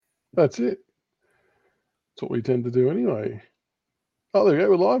That's it. That's what we tend to do anyway. Oh, there we go.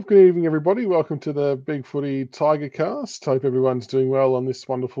 We're live. Good evening, everybody. Welcome to the Big Footy Tiger Cast. Hope everyone's doing well on this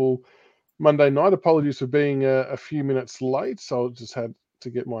wonderful Monday night. Apologies for being a few minutes late. So I just had to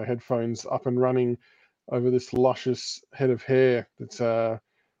get my headphones up and running over this luscious head of hair that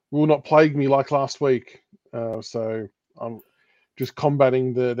will not plague me like last week. So I'm just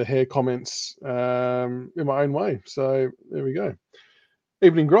combating the hair comments in my own way. So there we go.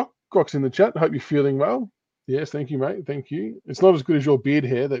 Evening, Grok. Grok's in the chat. Hope you're feeling well. Yes, thank you, mate. Thank you. It's not as good as your beard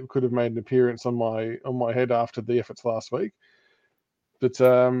hair that could have made an appearance on my head after the efforts last week. But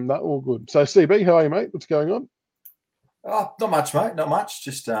that all good. So, CB, how are you, mate? What's going on? Oh, not much, mate. Not much.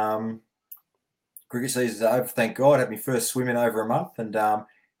 Just cricket season's over. Thank God. Had my first swim in over a month and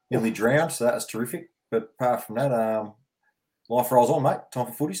nearly drowned, so that was terrific. But apart from that, life rolls on, mate. Time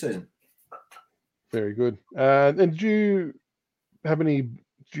for footy season. Very good. And did you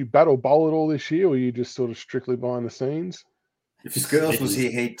battle bowl at all this year, or were you just sort of strictly behind the scenes? If Skirls was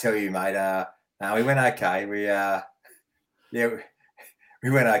here, he'd tell you, mate. No, we went okay. We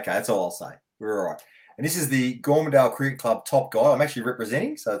went okay. That's all I'll say. We're all right. And this is the Gormandale Cricket Club top guy. I'm actually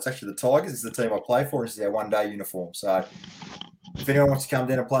representing, so it's actually the Tigers. This is the team I play for. This is our one-day uniform. So if anyone wants to come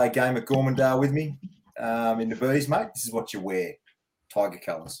down and play a game at Gormandale with me in the Bees, mate, this is what you wear. Tiger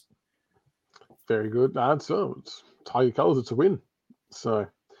colours. Very good. It's Tiger colours. It's a win. So,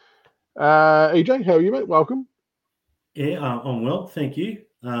 EJ, how are you, mate? Welcome. Yeah, I'm well. Thank you.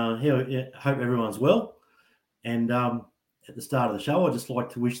 Hope everyone's well. And at the start of the show, I'd just like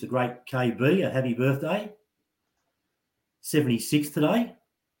to wish the great KB a happy birthday. 76 today.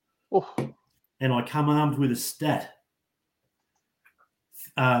 Oh. And I come armed with a stat.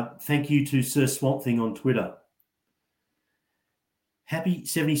 Thank you to Sir Swamp Thing on Twitter. Happy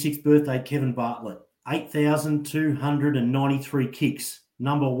 76th birthday, Kevin Bartlett. 8,293 kicks,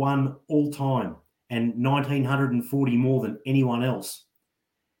 number one all time, and 1,940 more than anyone else.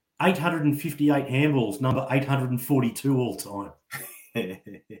 858 handballs, number 842 all time.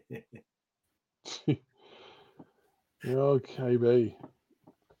 KB.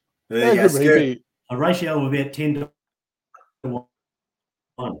 There you go. A ratio of about 10 to 1.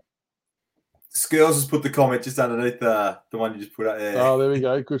 Skirls has put the comment just underneath the one you just put up there. Oh, there we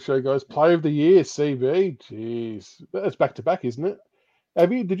go. Good show, guys. Play of the year, CB. Jeez. That's back to back, isn't it?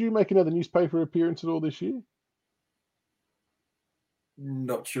 Did you make another newspaper appearance at all this year?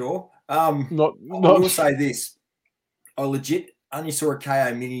 Not sure. I will say this. I legit only saw a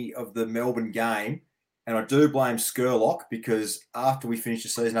KO mini of the Melbourne game, and I do blame Skurlock because after we finished the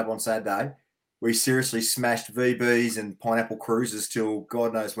season up on Saturday, we seriously smashed VBs and Pineapple Cruisers till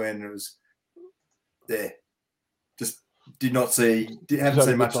God knows when. It was there. Just haven't seen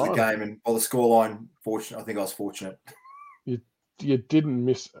much of the game, and by the scoreline, I think I was fortunate. You didn't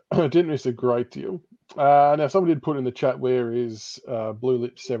miss a great deal. Now, somebody did put in the chat where is Blue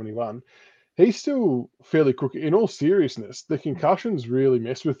Lips 71. He's still fairly crooked. In all seriousness, the concussions really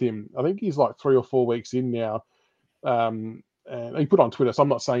mess with him. I think he's like 3 or 4 weeks in now. And he put on Twitter, so I'm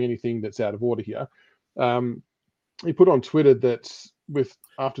not saying anything that's out of order here. He put on Twitter that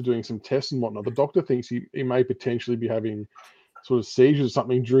after doing some tests and whatnot, the doctor thinks he may potentially be having sort of seizures or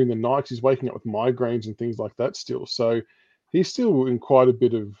something during the night. He's waking up with migraines and things like that still. So he's still in quite a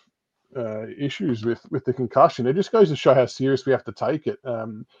bit of issues with the concussion. It just goes to show how serious we have to take it.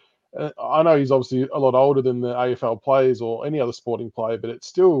 I know he's obviously a lot older than the AFL players or any other sporting player, but it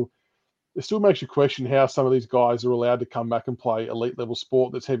still makes you question how some of these guys are allowed to come back and play elite level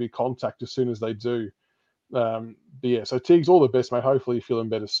sport that's heavy contact as soon as they do. But yeah, so Tiggs, all the best, mate. Hopefully you're feeling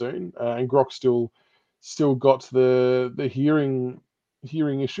better soon. And Grok still got the hearing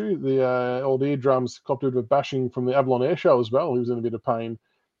issue. The old eardrums copped a bit of a bashing from the Avalon Air Show as well. He was in a bit of pain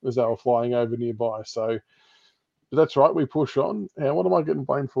as they were flying over nearby. So, but that's right. We push on. And what am I getting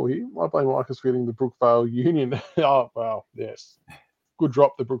blamed for here? I blame Marcus feeding the Brookvale Union. Oh, well, yes. Good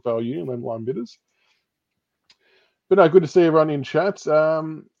drop, the Brookvale Union, them lime bitters. But no, good to see everyone in chat.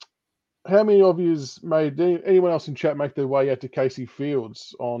 How many of you made anyone else in chat make their way out to Casey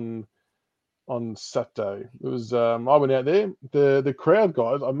Fields on Saturday? It was I went out there. The crowd,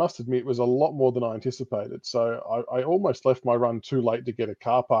 guys, I must admit, was a lot more than I anticipated. So I almost left my run too late to get a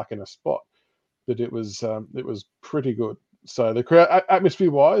car park and a spot. But it was pretty good. So the crowd,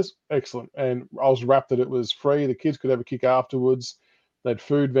 atmosphere wise, excellent. And I was rapt that it was free. The kids could have a kick afterwards. They had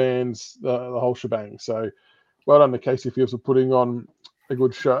food vans, the whole shebang. So well done to Casey Fields for putting on a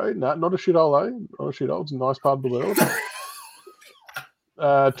good show. No, not a shithole, eh? Not a shithole. It's a nice part of the world.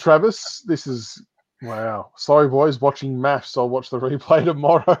 Travis, this is wow. Sorry, boys, watching MAFS. I'll watch the replay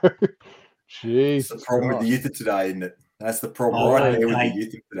tomorrow. Jeez. It's the problem with the youth of today, isn't it? That's the problem right there with the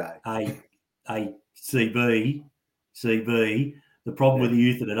youth of today. CB. The problem with the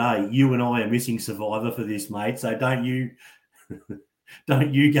youth of today, you and I are missing Survivor for this, mate. So don't you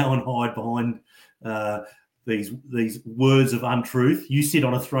go and hide behind these words of untruth. You sit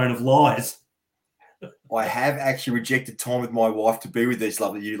on a throne of lies. I have actually rejected time with my wife to be with these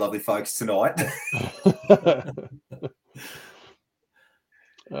lovely folks tonight.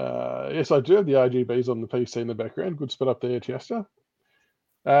 Yes, I do have the RGBs on the PC in the background. Good spot up there, Chester.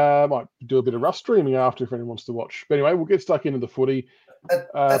 Might do a bit of rough streaming after if anyone wants to watch. But anyway, we'll get stuck into the footy.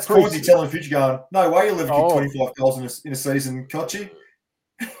 That's Cornsey telling the future going, no way you'll ever kick 25 goals in a season, Kochi.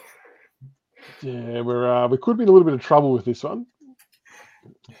 Yeah, we could be in a little bit of trouble with this one.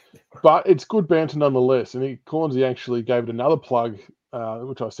 But it's good banter nonetheless. And Cornsey actually gave it another plug,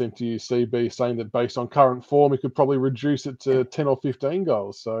 which I sent to you, CB, saying that based on current form, he could probably reduce it to 10 or 15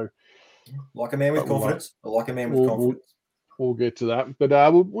 goals. So, like a man with confidence. Confidence. We'll get to that.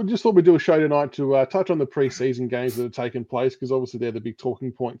 But we just thought we'd do a show tonight to touch on the pre-season games that have taken place, because obviously they're the big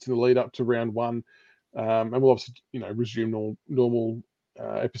talking points in the lead up to round one. And we'll obviously, resume normal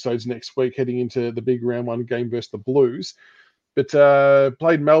episodes next week, heading into the big round one game versus the Blues. But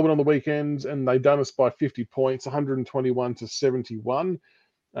played Melbourne on the weekend, and they done us by 50 points, 121-71.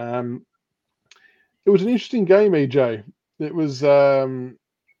 It was an interesting game, EJ. It was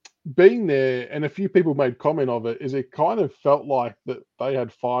being there, and a few people made comment of it, is it kind of felt like that they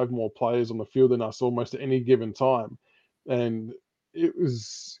had 5 more players on the field than us almost at any given time. And it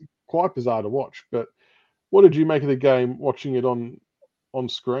was quite bizarre to watch. But what did you make of the game watching it on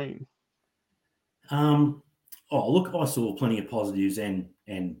screen? Look, I saw plenty of positives and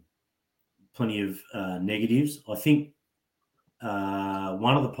plenty of negatives. I think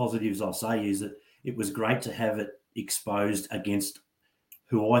one of the positives I'll say is that it was great to have it exposed against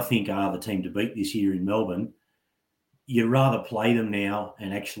who I think are the team to beat this year in Melbourne. You'd rather play them now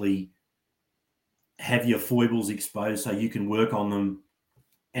and actually have your foibles exposed so you can work on them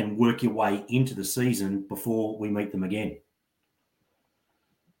and work your way into the season before we meet them again.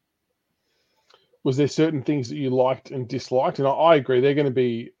 Was there certain things that you liked and disliked? And I agree, they're going to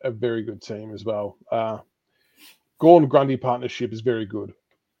be a very good team as well. Gawn-Grundy partnership is very good.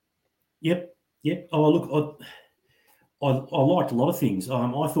 Yep. Oh, look, I liked a lot of things.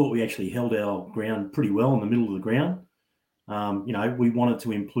 I thought we actually held our ground pretty well in the middle of the ground. We wanted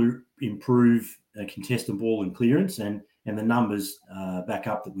to improve contested ball and clearance, and the numbers back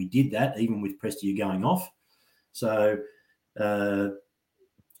up that we did that, even with Prestia going off. So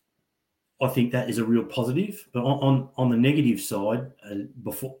I think that is a real positive. But on the negative side,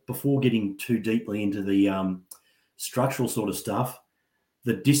 before getting too deeply into the structural sort of stuff,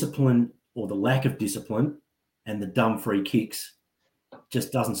 the discipline or the lack of discipline and the dumb free kicks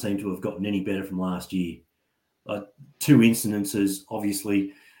just doesn't seem to have gotten any better from last year. 2 incidences,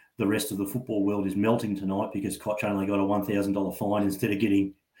 obviously the rest of the football world is melting tonight because Koch only got a $1,000 fine instead of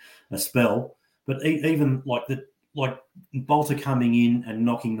getting a spell. But even like Bolter coming in and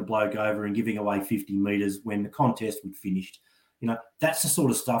knocking the bloke over and giving away 50 metres when the contest was finished, that's the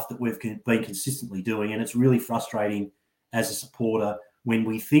sort of stuff that we've been consistently doing, and it's really frustrating as a supporter when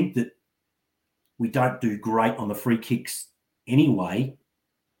we think that we don't do great on the free kicks anyway.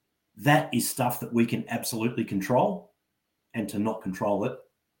 That is stuff that we can absolutely control, and to not control it,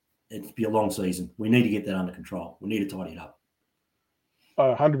 it'd be a long season. We need to get that under control. We need to tidy it up.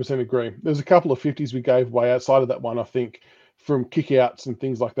 I 100% agree. There's a couple of 50s we gave away outside of that one, I think, from kick-outs and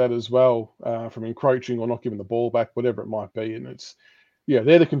things like that as well, from encroaching or not giving the ball back, whatever it might be. And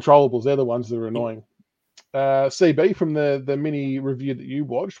they're the controllables. They're the ones that are annoying. CB, from the mini review that you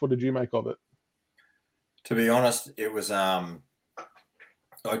watched, what did you make of it? To be honest, it was I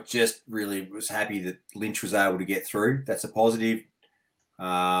just really was happy that Lynch was able to get through. That's a positive.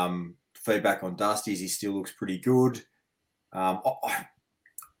 Feedback on Dusty is he still looks pretty good.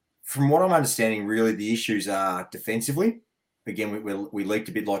 From what I'm understanding, really the issues are defensively. Again, we leaked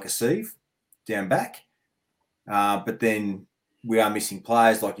a bit like a sieve down back. But then we are missing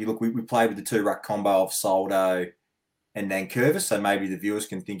players. Like we played with the 2-ruck combo of Soldo and Nankervis, so maybe the viewers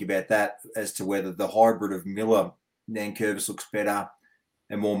can think about that as to whether the hybrid of Miller, Nankervis looks better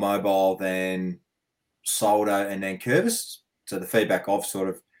and more mobile than Soldo and Nankervis. So the feedback I've sort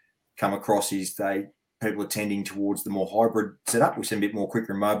of come across is people are tending towards the more hybrid setup. We seem a bit more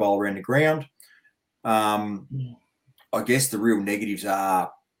quicker and mobile around the ground. I guess the real negatives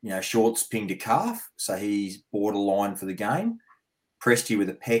are, Short's pinged a calf, so he's borderline for the game. Prestia with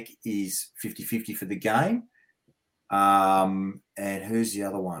a pec is 50-50 for the game. And who's the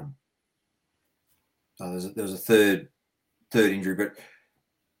other one? Oh, there was a third injury, but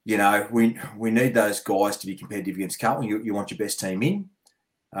we need those guys to be competitive against Carlton. You want your best team in.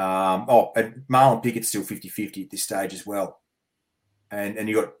 And Marlon Pickett's still 50-50 at this stage as well. And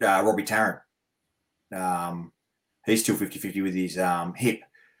you got Robbie Tarrant. He's still 50-50 with his hip.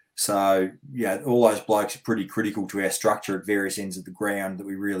 So, all those blokes are pretty critical to our structure at various ends of the ground that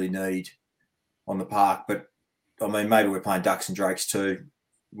we really need on the park. But, I mean, maybe we're playing Ducks and Drakes too.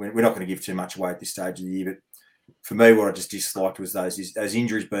 We're not going to give too much away at this stage of the year. But for me, what I just disliked was those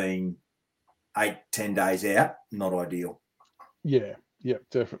injuries being 8-10 days out, not ideal. Yeah,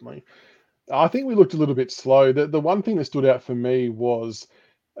 definitely. I think we looked a little bit slow. The one thing that stood out for me was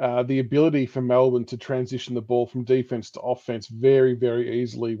the ability for Melbourne to transition the ball from defense to offense very, very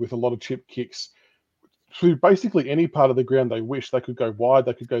easily with a lot of chip kicks through basically any part of the ground they wish. They could go wide,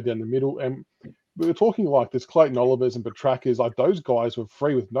 they could go down the middle. And we were talking like this Clayton Olivers and Petracas, like those guys were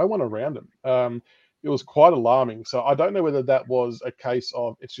free with no one around them. It was quite alarming. So I don't know whether that was a case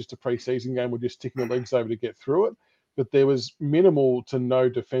of it's just a preseason game, we're just ticking the legs over to get through it. But there was minimal to no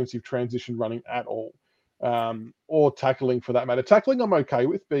defensive transition running at all, or tackling for that matter. Tackling I'm okay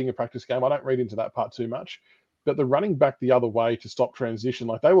with, being a practice game. I don't read into that part too much. But the running back the other way to stop transition,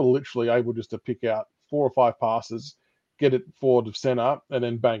 like they were literally able just to pick out 4 or 5 passes, get it forward of centre, and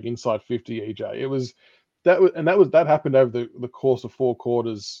then bang inside 50 EJ. It was that happened over the course of 4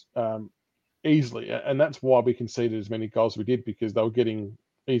 quarters easily, and that's why we conceded as many goals as we did, because they were getting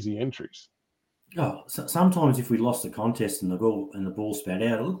easy entries. Oh, so sometimes if we lost the contest and the ball spat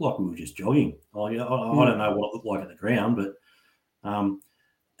out, it looked like we were just jogging. I don't know what it looked like at the ground, but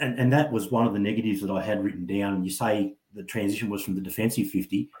and that was one of the negatives that I had written down. And you say the transition was from the defensive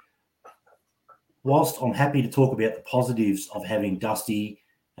 50. Whilst I'm happy to talk about the positives of having Dusty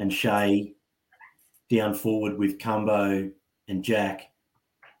and Shea down forward with Cumbo and Jack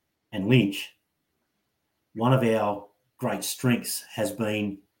and Lynch, one of our great strengths has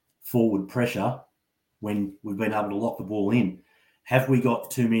been forward pressure when we've been able to lock the ball in. Have we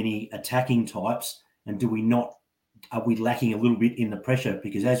got too many attacking types, and are we lacking a little bit in the pressure?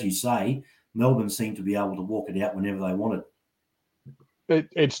 Because as you say, Melbourne seemed to be able to walk it out whenever they wanted.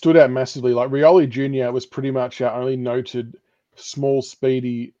 It stood out massively. Like Rioli Jr. was pretty much our only noted small,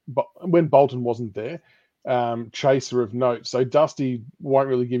 speedy, but when Bolton wasn't there, chaser of note. So Dusty won't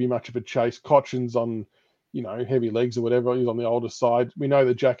really give you much of a chase. Cochin's on, heavy legs or whatever. He's on the older side. We know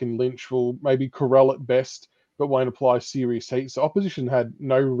that Jack and Lynch will maybe corral at best, but won't apply serious heat. So opposition had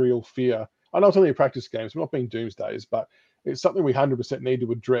no real fear. I know it's only a practice game, so we're not being doomsdays, but it's something we 100% need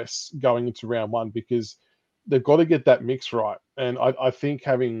to address going into round 1, because they've got to get that mix right. And I think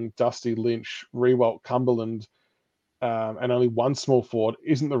having Dusty, Lynch, Riewoldt, Cumberland, and only one small forward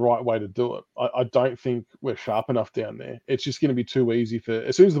isn't the right way to do it. I don't think we're sharp enough down there. It's just going to be too easy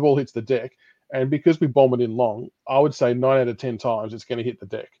as soon as the ball hits the deck, and because we bomb it in long, I would say 9 out of 10 times it's going to hit the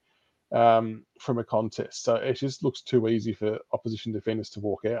deck from a contest. So it just looks too easy for opposition defenders to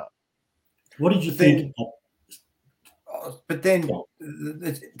walk out. What did you think? But then,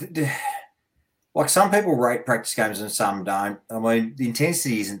 like some people rate practice games and some don't. I mean, the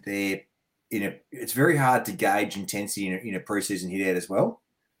intensity isn't there. It's very hard to gauge intensity in a preseason hit out as well,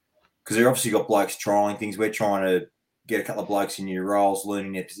 because they've obviously got blokes trying things. We're trying to get a couple of blokes in new roles,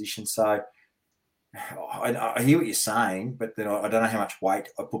 learning their position. So I hear what you're saying, but then I don't know how much weight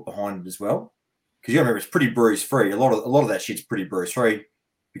I put behind it as well. Because you remember, it's pretty bruise free. A lot of that shit's pretty bruise free,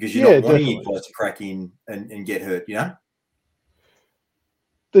 because you're not wanting your guys to crack in and get hurt.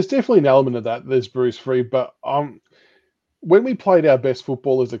 There's definitely an element of that. There's bruise free, but when we played our best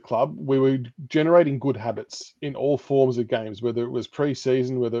football as a club, we were generating good habits in all forms of games, whether it was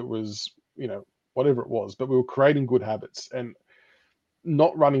pre-season, whether it was, whatever it was, but we were creating good habits, and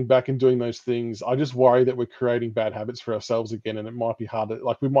not running back and doing those things. I just worry that we're creating bad habits for ourselves again, and it might be harder.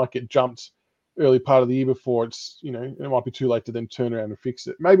 Like we might get jumped early part of the year before it's, it might be too late to then turn around and fix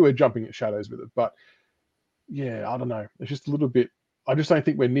it. Maybe we're jumping at shadows with it, but yeah, I don't know. It's just a little bit. I just don't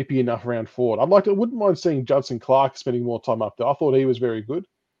think we're nippy enough around forward. I wouldn't mind seeing Judson Clark spending more time up there. I thought he was very good.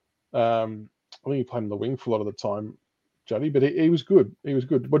 I think he played on the wing for a lot of the time, Juddy, but he was good. He was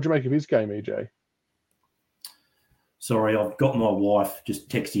good. What do you make of his game, EJ? Sorry, I've got my wife just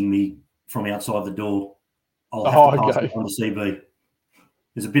texting me from outside the door. I'll have to pass it on to CB.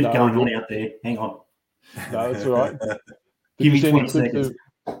 There's a bit going on out there. Hang on. No, that's all right. Give me 20 seconds.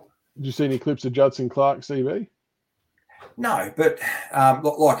 Did you see any clips of Judson Clark, CB? No, but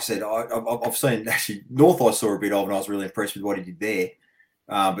like I said, I've seen actually North. I saw a bit of, and I was really impressed with what he did there.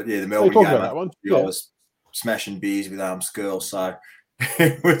 But yeah, the Melbourne game, that one. Yeah. I was smashing beers with Skirl, so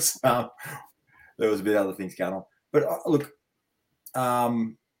it was there was a bit of other things going on. But look,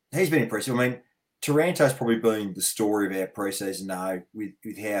 he's been impressive. I mean, Taranto's probably been the story of our preseason now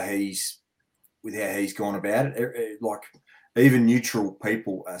with how he's gone about it. Like even neutral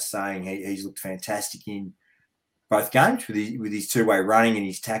people are saying he's looked fantastic in both games with his two-way running and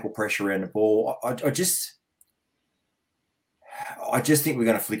his tackle pressure around the ball. I just think we're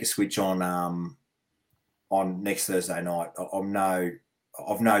going to flick a switch on next Thursday night.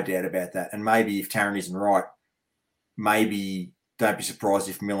 I've no doubt about that. And maybe if Tarrant isn't right, maybe don't be surprised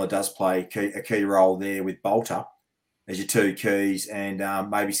if Miller does play a key role there with Bolter as your two keys, and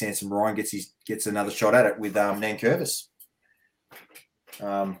maybe Samson Ryan gets another shot at it with Nankervis.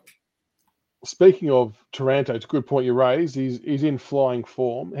 Speaking of Taranto, it's a good point you raised. He's in flying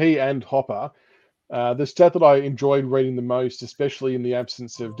form. He and Hopper. The stat that I enjoyed reading the most, especially in the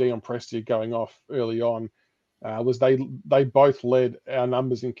absence of Dion Prestia going off early on, was they both led our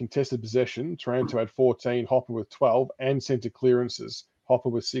numbers in contested possession. Taranto had 14, Hopper with 12, and centre clearances. Hopper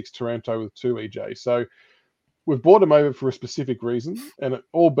with 6, Taranto with 2, EJ. So we've brought them over for a specific reason, and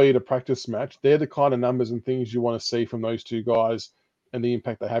albeit a practice match, they're the kind of numbers and things you want to see from those two guys and the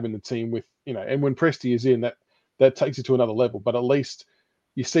impact they have in the team with, and when Prestia is in, that takes it to another level. But at least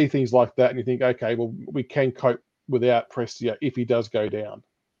you see things like that and you think, okay, well, we can cope without Prestia if he does go down.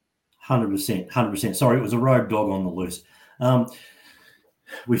 100%. Sorry, it was a rogue dog on the loose.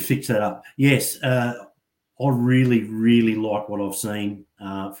 We fixed that up. Yes, I really, really like what I've seen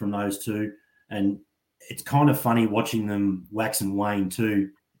from those two. And it's kind of funny watching them wax and wane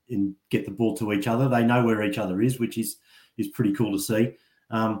too and get the ball to each other. They know where each other is, which is pretty cool to see.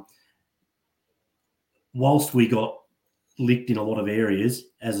 Whilst we got licked in a lot of areas,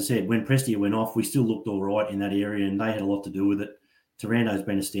 as I said, when Prestia went off, we still looked all right in that area, and they had a lot to do with it. Taranto's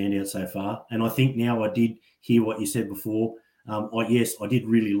been a standout so far. And I think now I did hear what you said before. I did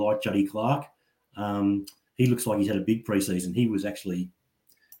really like Juddy Clark. He looks like he's had a big preseason. He was actually,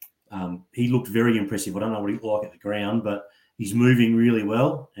 he looked very impressive. I don't know what he's like at the ground, but he's moving really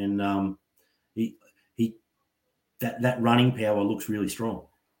well. And that running power looks really strong.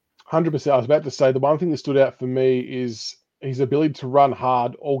 100%. I was about to say the one thing that stood out for me is his ability to run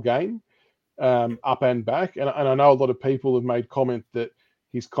hard all game. Up and back. And I know a lot of people have made comment that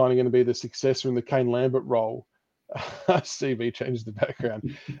he's kind of going to be the successor in the Kane Lambert role. CV changes the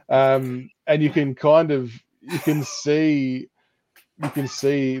background. And you can see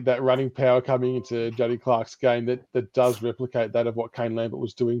that running power coming into Juddy Clark's game that does replicate that of what Kane Lambert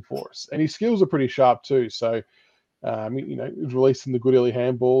was doing for us. And his skills are pretty sharp too. So, he's releasing the good early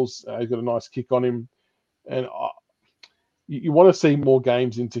handballs. He's got a nice kick on him. And you want to see more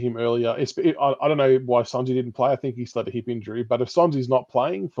games into him earlier. I don't know why Sonji didn't play. I think he's had a hip injury. But if Sonji's not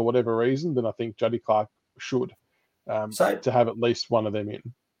playing for whatever reason, then I think Juddy Clark should to have at least one of them in.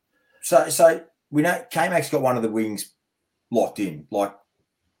 So we know K-Mac's got one of the wings locked in, right?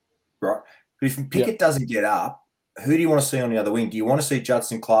 But if Pickett doesn't get up, who do you want to see on the other wing? Do you want to see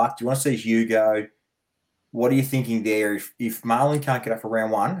Judson Clark? Do you want to see Hugo? What are you thinking there? If Marlon can't get up for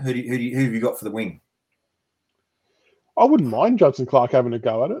round one, who have you got for the wing? I wouldn't mind Judson Clark having a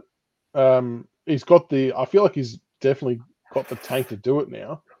go at it. I feel like he's definitely got the tank to do it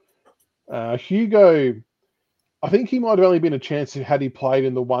now. Hugo, I think he might have only been a chance had he played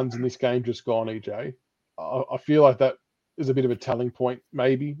in the ones in this game just gone, EJ. I feel like that is a bit of a telling point,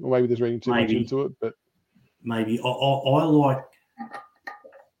 maybe. Or maybe there's reading too much into it. But maybe. I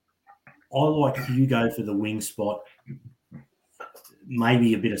like Hugo for the wing spot.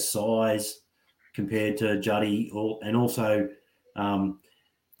 Maybe a bit of size compared to Juddy, and also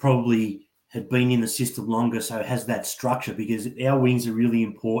probably had been in the system longer, so has that structure, because our wings are really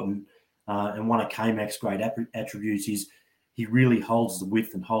important. And one of K-Mac's great attributes is he really holds the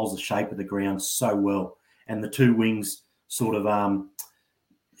width and holds the shape of the ground so well. And the two wings sort of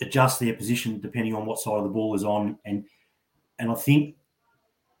adjust their position depending on what side of the ball is on. And I think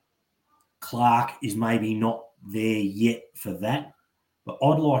Clark is maybe not there yet for that. But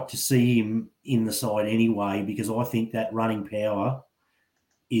I'd like to see him in the side anyway, because I think that running power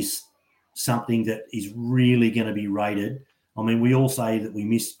is something that is really going to be rated. I mean, we all say that we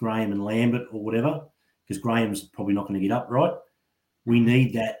missed Graham and Lambert or whatever, because Graham's probably not going to get up, right? We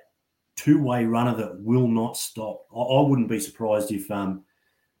need that two-way runner that will not stop. I wouldn't be surprised if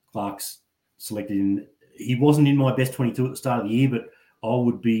Clark's selected. He wasn't in my best 22 at the start of the year, but I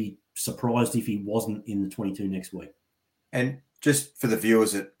would be surprised if he wasn't in the 22 next week. And just for the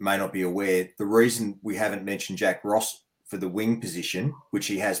viewers that may not be aware, the reason we haven't mentioned Jack Ross for the wing position, which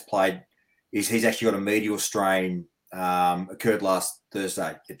he has played, is he's actually got a medial strain occurred last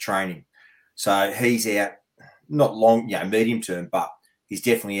Thursday at training. So he's out, not long, medium term, but he's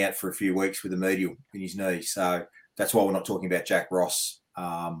definitely out for a few weeks with a medial in his knee. So that's why we're not talking about Jack Ross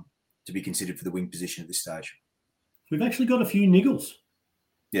to be considered for the wing position at this stage. We've actually got a few niggles.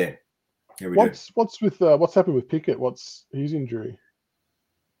 Yeah. Yeah, we What's happened with Pickett? What's his injury?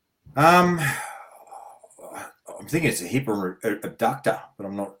 I'm thinking it's a hip or abductor, but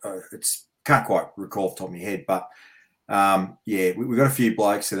I'm not. Can't quite recall off the top of my head. But we've got a few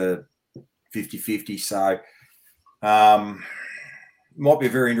blokes that are 50-50. So might be a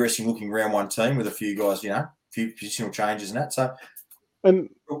very interesting looking round one team with a few guys, a few positional changes and that. So and.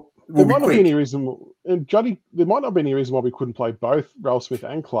 There might not be any reason, and Juddy, there might not be any reason why we couldn't play both Ralph Smith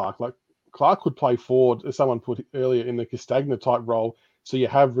and Clark. Like Clark could play forward, as someone put earlier, in the Castagna type role. So you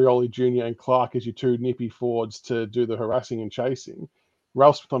have Rioli Jr. and Clark as your two nippy forwards to do the harassing and chasing.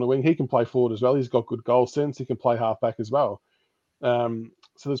 Ralph Smith on the wing, he can play forward as well. He's got good goal sense. He can play halfback as well.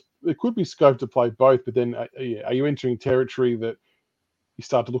 So there could be scope to play both, but then are you entering territory that you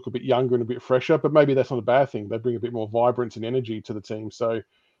start to look a bit younger and a bit fresher? But maybe that's not a bad thing. They bring a bit more vibrance and energy to the team. So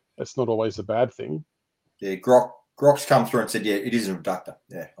it's not always a bad thing. Yeah, Grok's come through and said, yeah, it is an abductor.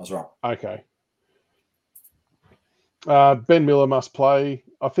 Yeah, I was wrong. Okay. Ben Miller must play.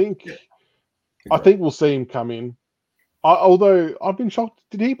 I think we'll see him come in. Although I've been shocked.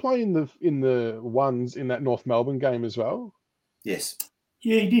 Did he play in the ones in that North Melbourne game as well? Yes.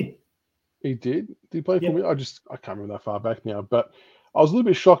 Yeah, he did. He did. Did he play for me? I can't remember that far back now. But I was a little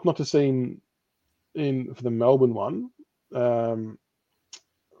bit shocked not to see him in for the Melbourne one.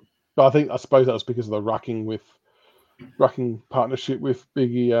 But I suppose that was because of the rucking partnership with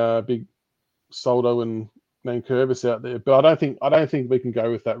Big Soldo and Nankervis out there. But I don't think we can go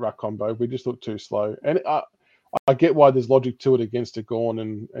with that ruck combo. We just look too slow. And I get why there's logic to it against a Gawn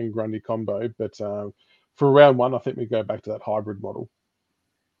and Grundy combo, but for round one, I think we go back to that hybrid model.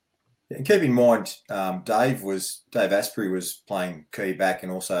 And keep in mind, Dave Asprey was playing key back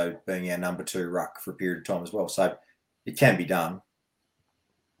and also being our number 2 ruck for a period of time as well. So it can be done.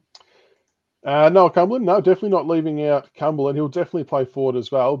 No, Cumberland. No, definitely not leaving out Cumberland. He'll definitely play forward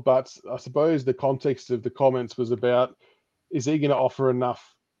as well. But I suppose the context of the comments was about, is he going to offer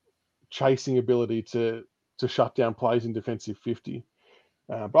enough chasing ability to shut down plays in defensive 50?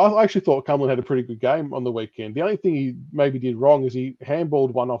 But I actually thought Cumberland had a pretty good game on the weekend. The only thing he maybe did wrong is he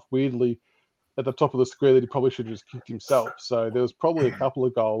handballed one off weirdly at the top of the square that he probably should have just kicked himself. So there was probably a couple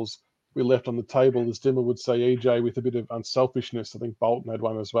of goals we left on the table, as Dimmer would say, EJ, with a bit of unselfishness. I think Bolton had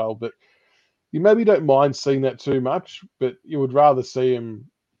one as well. But you maybe don't mind seeing that too much, but you would rather see them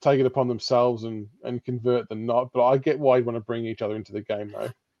take it upon themselves and convert than not. But I get why you want to bring each other into the game,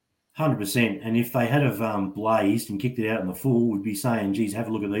 though. 100%. And if they had have blazed and kicked it out in the full, we'd be saying, geez, have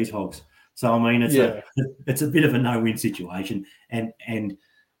a look at these hogs. So, I mean, it's a bit of a no-win situation. And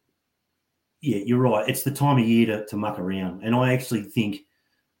yeah, you're right. It's the time of year to muck around. And I actually think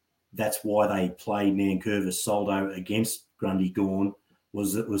that's why they played Nankervis Soldo against Grundy Gawn,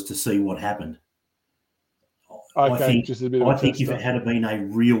 was to see what happened. Okay, I think if it had been a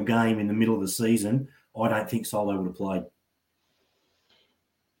real game in the middle of the season, I don't think Soldo would have played.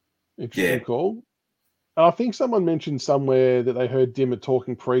 Interesting call. And I think someone mentioned somewhere that they heard Dimmer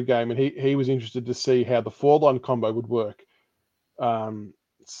talking pre-game, and he was interested to see how the four-line combo would work.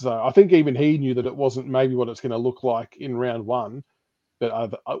 So I think even he knew that it wasn't maybe what it's going to look like in round one,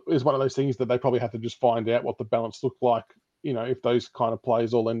 but it's one of those things that they probably have to just find out what the balance looked like, if those kind of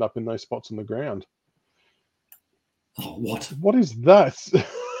players all end up in those spots on the ground. Oh, what? What is that? It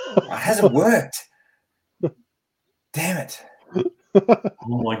hasn't worked. Damn it.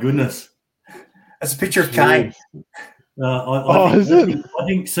 Oh, my goodness. That's a picture of Kane. I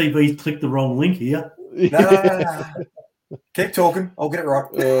think CB's clicked the wrong link here. No. Keep talking. I'll get it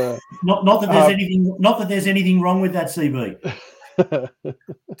right. Not that there's anything wrong with that, CB.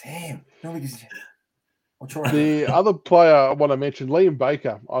 Damn. I'll try. The other player I want to mention, Liam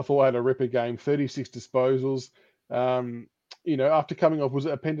Baker, I thought had a ripper game, 36 disposals. After coming off, was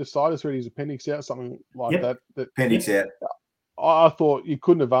it appendicitis or his appendix out, something like that? Appendix out. I thought you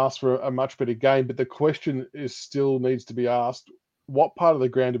couldn't have asked for a much better game, but the question still needs to be asked: what part of the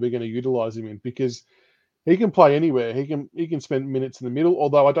ground are we going to utilise him in? Because he can play anywhere. He can spend minutes in the middle,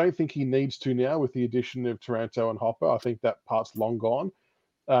 although I don't think he needs to now with the addition of Taranto and Hopper. I think that part's long gone.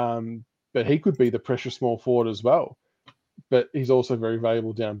 But he could be the pressure small forward as well. But he's also very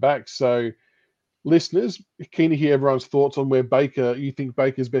valuable down back. So, listeners, keen to hear everyone's thoughts on where you think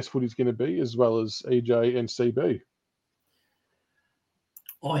Baker's best foot is going to be, as well as EJ and CB.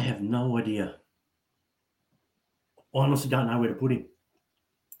 I have no idea. I honestly don't know where to put him.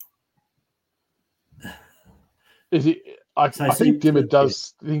 Is he? I think Dimmer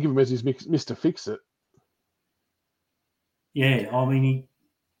does think of him as his Mr. Fix-It. Yeah, I mean,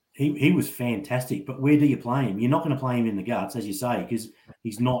 he was fantastic, but where do you play him? You're not going to play him in the guts, as you say, because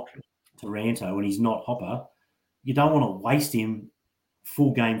he's not Taranto and he's not Hopper, you don't want to waste him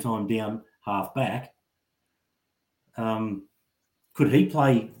full game time down half back. Could he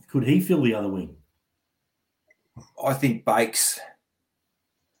play? Could he fill the other wing? I think Bakes.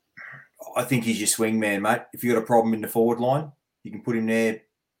 I think he's your swing man, mate. If you've got a problem in the forward line, you can put him there.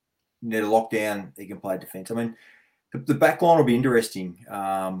 Near the lockdown, he can play defence. I mean, the back line will be interesting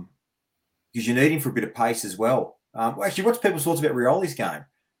because you need him for a bit of pace as well. Actually, what's people's thoughts about Rioli's game?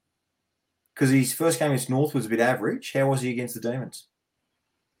 Because his first game against North was a bit average. How was he against the Demons?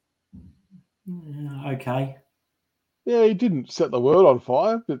 Okay. Yeah, he didn't set the world on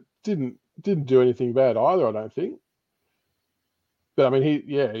fire, but didn't do anything bad either, I don't think. But I mean,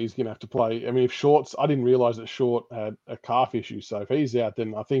 he's going to have to play. I mean, if Short's, I didn't realise that Short had a calf issue, so if he's out,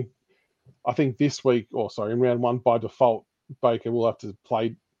 then I think this week, in round one by default, Baker will have to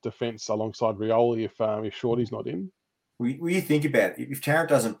play defence alongside Rioli if Shorty's not in. Well, you think about it. If Tarrant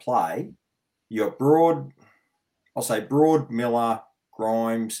doesn't play, you got Broad. I'll say Broad, Miller,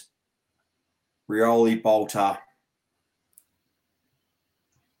 Grimes, Rioli, Bolter.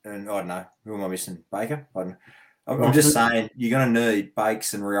 And I don't know, who am I missing? Baker? I don't know. I'm just saying you're going to need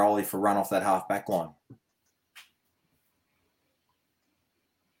Bakes and Rioli for run off that half back line.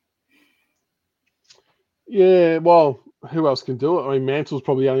 Yeah, well, who else can do it? I mean, Mantle's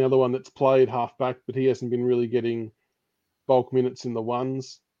probably the only other one that's played half back, but he hasn't been really getting bulk minutes in the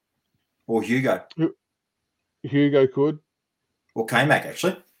ones. Or Hugo. Hugo could. Or K-Mac,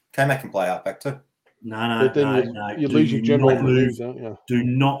 actually. K-Mac can play half back too. No. You lose your general move, don't you? Do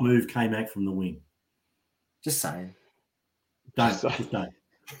not move K-Mac from the wing. Just saying. Just don't.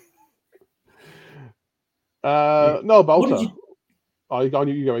 No, Bolter. You go,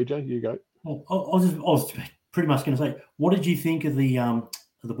 EJ. You go. I was pretty much going to say, what did you think of the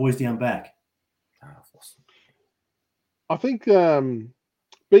boys down back? I think being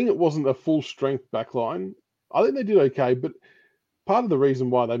it wasn't a full strength backline, I think they did okay. But part of the reason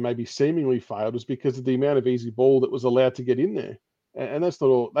why they maybe seemingly failed is because of the amount of easy ball that was allowed to get in there, and that's not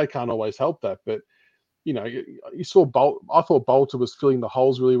all. They can't always help that, but you know, you saw I thought Bolter was filling the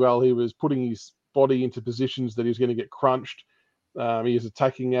holes really well. He was putting his body into positions that he was going to get crunched. He was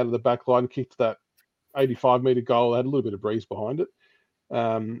attacking out of the back line, kicked that 85-metre goal, had a little bit of breeze behind it.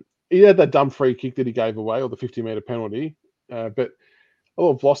 He had that dumb free kick that he gave away, or the 50-metre penalty. But I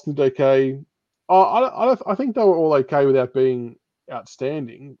thought Vlosten did okay. I think they were all okay without being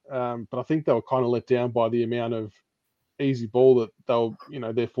outstanding. But I think they were kind of let down by the amount of easy ball that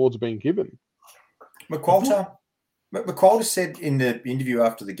their forwards are being given. McQualter said in the interview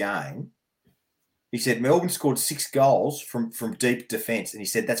after the game, he said Melbourne scored 6 goals from deep defence, and he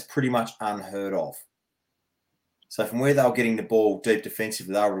said that's pretty much unheard of. So from where they were getting the ball deep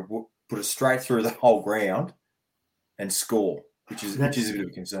defensively, they were put it straight through the whole ground and score, which is a bit of a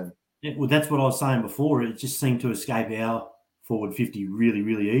concern. Yeah, well, that's what I was saying before. It just seemed to escape our forward 50 really,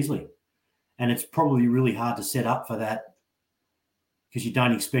 really easily. And it's probably really hard to set up for that because you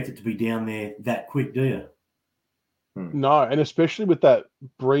don't expect it to be down there that quick, do you? No, and especially with that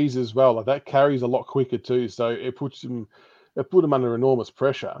breeze as well, like that carries a lot quicker too. So it put them under enormous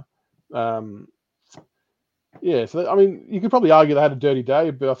pressure. So I mean, you could probably argue they had a dirty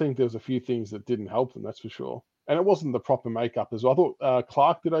day, but I think there was a few things that didn't help them. That's for sure. And it wasn't the proper makeup as well. I thought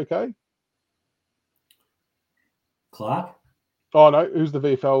Clark did okay. Clark? Oh no, who's the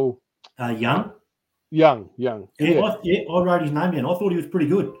VFL? Young. Young. Yeah. I wrote his name down. I thought he was pretty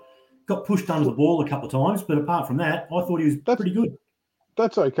good. Got pushed under the ball a couple of times, but apart from that, I thought he was pretty good.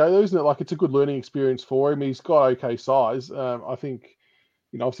 That's okay, isn't it? Like, it's a good learning experience for him. He's got okay size. I think,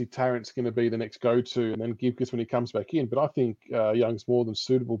 obviously Tarrant's going to be the next go-to, and then Gibcus when he comes back in. But I think Young's more than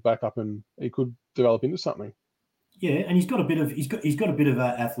suitable backup, and he could develop into something. Yeah, and he's got a bit of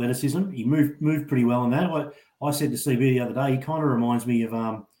athleticism. He moved pretty well in that. I said to CB the other day, he kind of reminds me of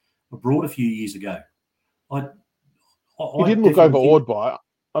Broad a few years ago. He didn't look overawed by it.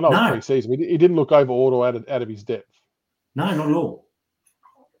 I know it's pre-season. He didn't look overawed or out of his depth. No, not at all.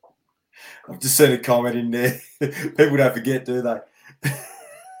 I've just seen a comment in there. People don't forget, do they?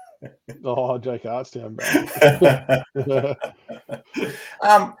 Jake Hartstown, bro.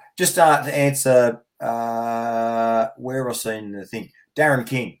 Just to answer, where have I seen the thing? Darren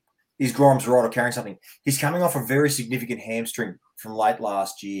King. Is Grimes right or carrying something? He's coming off a very significant hamstring from late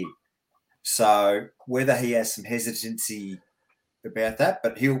last year. So whether he has some hesitancy about that,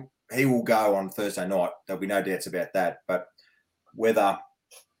 but he will go on Thursday night. There'll be no doubts about that. But whether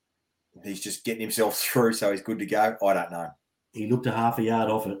he's just getting himself through so he's good to go, I don't know. He looked a half a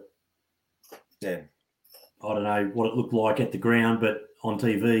yard off it. Yeah. I don't know what it looked like at the ground, but on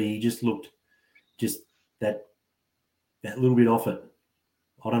TV he just looked that little bit off it.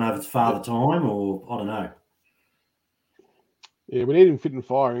 I don't know if it's father time or I don't know. Yeah, we need him fit and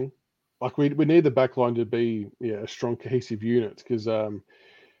firing. Like we need the back line to be a strong cohesive unit because I don't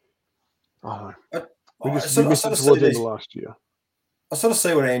know. We missed it towards the end of last year. I sort of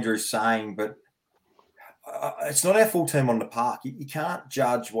see what Andrew's saying, but it's not our full team on the park. You can't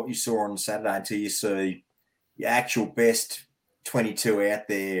judge what you saw on Saturday until you see your actual best 22 out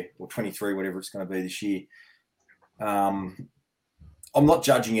there, or 23, whatever it's going to be this year. I'm not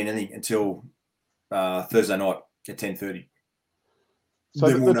judging anything until Thursday night at 10:30. So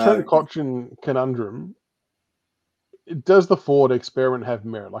the Trent Cotchin conundrum, does the forward experiment have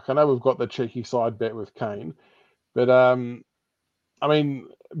merit? Like, I know we've got the cheeky side bet with Kane, but I mean,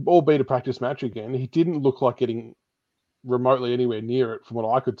 albeit a practice match again, he didn't look like getting remotely anywhere near it from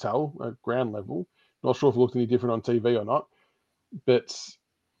what I could tell at ground level. Not sure if it looked any different on TV or not, but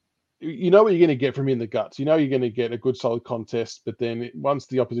you know what you're going to get from him in the guts. You know you're going to get a good solid contest, but then once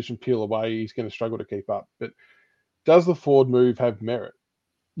the opposition peel away, he's going to struggle to keep up. But does the forward move have merit?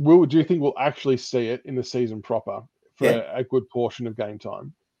 Do you think we'll actually see it in the season proper for a good portion of game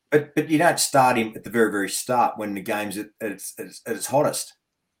time? But you don't start him at the very, very start when the game's at its hottest.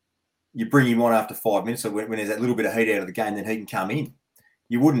 You bring him on after 5 minutes, so when there's that little bit of heat out of the game, then he can come in.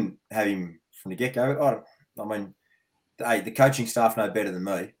 You wouldn't have him from the get-go. I mean, hey, the coaching staff know better than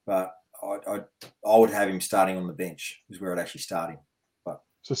me, but I would have him starting on the bench is where I'd actually start him. But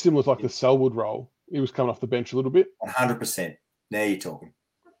so similar to like the Selwood role, he was coming off the bench a little bit. 100%. Now you're talking.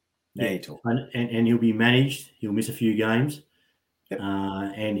 And he'll be managed. He'll miss a few games. Yep.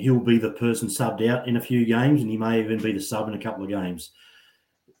 And he'll be the person subbed out in a few games, and he may even be the sub in a couple of games.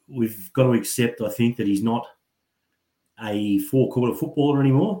 We've got to accept, I think, that he's not a four-quarter footballer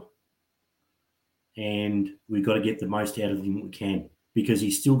anymore, and we've got to get the most out of him we can because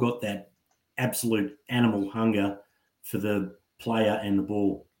he's still got that absolute animal hunger for the player and the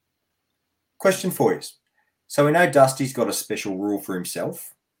ball. Question for you. So we know Dusty's got a special rule for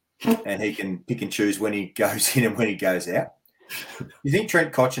himself, and he can pick and choose when he goes in and when he goes out. You think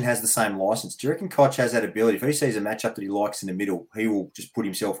Trent Cotchin has the same license? Do you reckon Cotch has that ability? If he sees a matchup that he likes in the middle, he will just put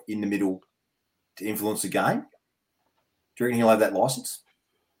himself in the middle to influence the game? Do you reckon he'll have that license?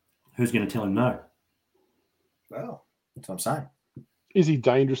 Who's going to tell him no? Well, that's what I'm saying. Is he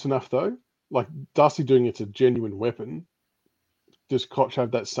dangerous enough, though? Like, Dusty doing it's a genuine weapon. Does Cotch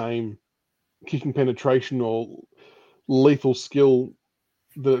have that same kicking penetration or lethal skill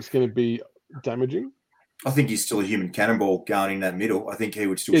that it's going to be damaging? I think he's still a human cannonball going in that middle. I think he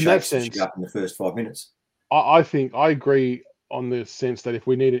would still shake up in the first 5 minutes. I think I agree on the sense that if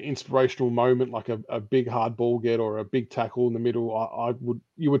we need an inspirational moment, like a big hard ball get or a big tackle in the middle,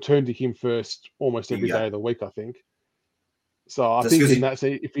 you would turn to him first almost every day of the week, I think. So I think in that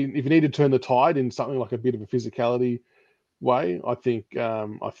sense, if you need to turn the tide in something like a bit of a physicality way, I think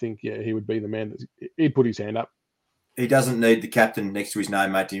he would be the man he'd put his hand up. He doesn't need the captain next to his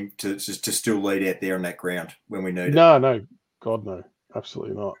name, mate, to still lead out there on that ground when we need it. No, God, no,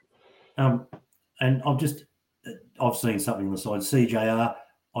 absolutely not. And I've seen something on the side. CJR,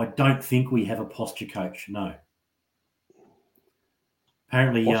 I don't think we have a posture coach. No.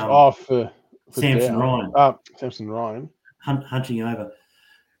 Apparently, for Samson Ryan. Samson Ryan. Hunting over.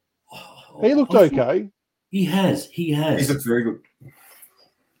 He looked okay. He has. He's looked very good.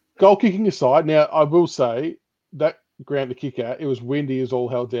 Goal kicking aside, now I will say that ground to kick at, it was windy as all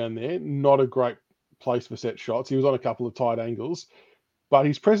hell down there. Not a great place for set shots. He was on a couple of tight angles, but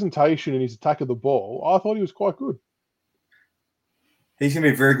his presentation and his attack of the ball, I thought he was quite good. He's going to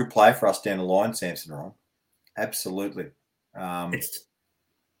be a very good player for us down the line, Samson Ryan. Absolutely. It's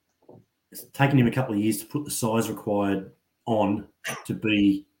taken him a couple of years to put the size required on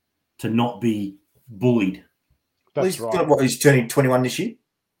to not be bullied. That's right. He's turning 21 this year?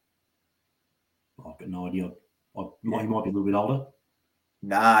 I've got no idea. He might be a little bit older.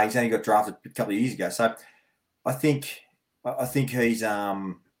 Nah, he's only got drafted a couple of years ago. So I think he's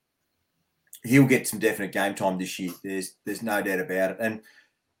he'll get some definite game time this year. There's no doubt about it. And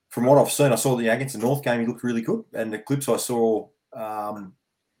from what I've seen, I saw against the North game, he looked really good. And the clips I saw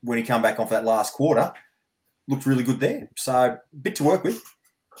when he came back on for that last quarter looked really good there. So a bit to work with.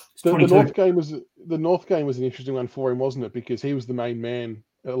 The North game was an interesting one for him, wasn't it? Because he was the main man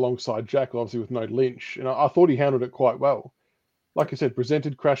alongside Jack, obviously with no Lynch, and I thought he handled it quite well. Like I said,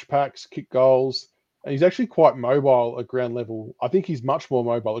 presented crash packs, kick goals, and he's actually quite mobile at ground level. I think he's much more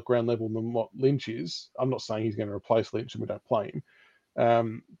mobile at ground level than what Lynch is. I'm not saying he's going to replace Lynch and we don't play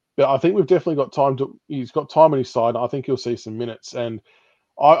him, but I think we've definitely got time he's got time on his side. I think he'll see some minutes, and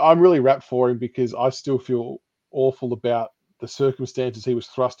I'm really wrapped for him because I still feel awful about the circumstances he was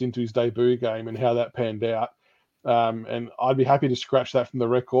thrust into his debut game and how that panned out. And I'd be happy to scratch that from the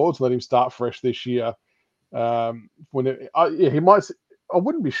records, let him start fresh this year. He might. I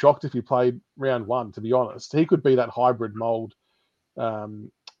wouldn't be shocked if he played round one, to be honest. He could be that hybrid mould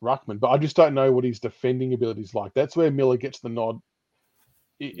ruckman, but I just don't know what his defending ability is like. That's where Miller gets the nod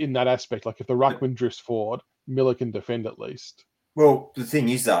in that aspect. Like if the ruckman drifts forward, Miller can defend at least. Well, the thing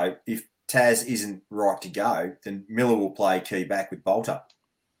is, though, if Taz isn't right to go, then Miller will play key back with Bolter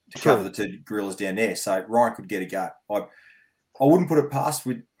to cover the two gorillas down there. So Ryan could get a go. I wouldn't put it past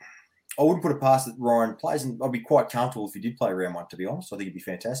that Ryan plays, and I'd be quite comfortable if he did play round one, to be honest. I think it'd be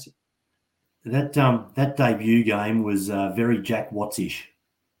fantastic. That debut game was very Jack Watts-ish.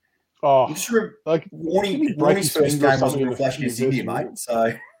 Oh, Warnie's first game wasn't real flash against India, mate.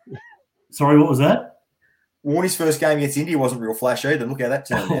 So, sorry, what was that? Warnie's first game against India wasn't real flash either. Look how that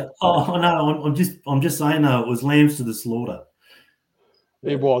turned out. Oh no, I'm just saying though, it was lambs to the slaughter.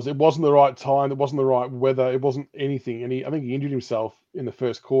 It was. It wasn't the right time. It wasn't the right weather. It wasn't anything. And I think he injured himself in the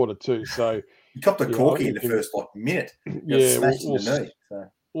first quarter too. So he copped a corky in the first minute.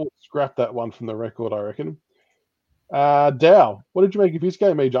 We'll scrap that one from the record, I reckon. Dow, what did you make of his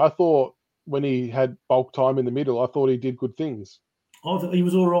game, EJ? I thought when he had bulk time in the middle, I thought he did good things. I thought he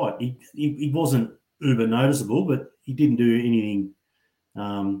was all right. He wasn't uber noticeable, but he didn't do anything.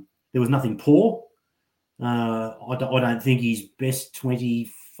 There was nothing poor. I don't think he's best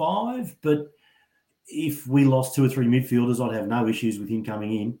 25, but if we lost 2 or 3 midfielders, I'd have no issues with him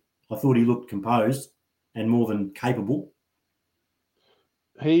coming in. I thought he looked composed and more than capable.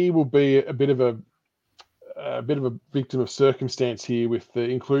 He will be a bit of a victim of circumstance here with the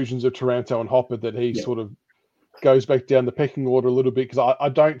inclusions of Taranto and Hopper, that he sort of goes back down the pecking order a little bit, because I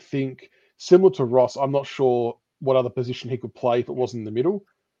don't think, similar to Ross, I'm not sure what other position he could play if it wasn't in the middle.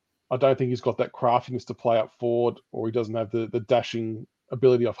 I don't think he's got that craftiness to play up forward, or he doesn't have the dashing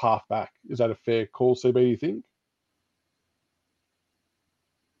ability of half back. Is that a fair call, CB, do you think?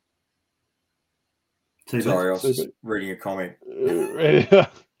 Sorry, I was just reading a comment. I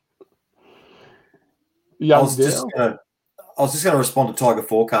was just going to respond to Tiger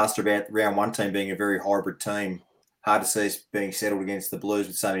Forecaster about the round one team being a very hybrid team. Hard to see us being settled against the Blues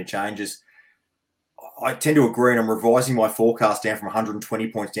with so many changes. I tend to agree, and I'm revising my forecast down from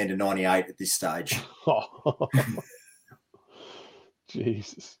 120 points down to 98 at this stage. Oh,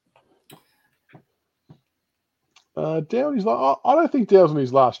 Jesus. Downey's like, I don't think Dow's on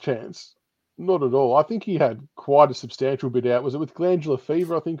his last chance. Not at all. I think he had quite a substantial bit out. Was it with glandular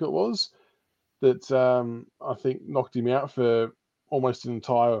fever, I think it was, that I think knocked him out for almost an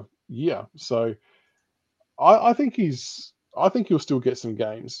entire year. So I think he'll still get some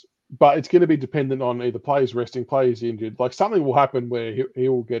games, but it's going to be dependent on either players resting, players injured. Like something will happen where he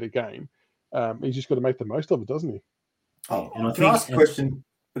will get a game. He's just got to make the most of it, doesn't he? Oh, and can I ask a question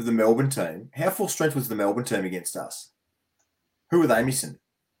of the Melbourne team? How full strength was the Melbourne team against us? Who were they missing?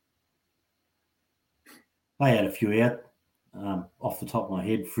 They had a few out. Off the top of my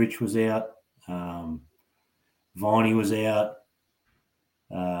head, Fritsch was out. Viney was out.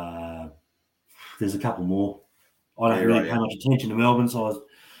 There's a couple more. I don't really pay much attention to Melbourne, so I was,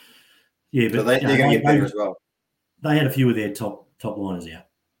 but so they're going to get better as well. They had a few of their top liners out.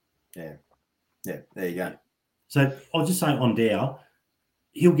 Yeah, there you go. So I was just saying on Dow,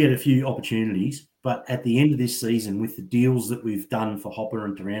 he'll get a few opportunities, but at the end of this season, with the deals that we've done for Hopper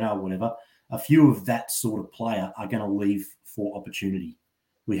and Taranto or whatever, a few of that sort of player are going to leave for opportunity.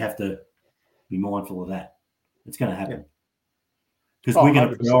 We have to be mindful of that. It's going to happen. Because we're going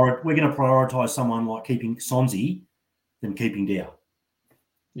to prioritise someone like keeping Sonzi than keeping Dow.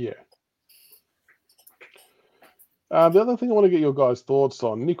 Yeah. The other thing I want to get your guys' thoughts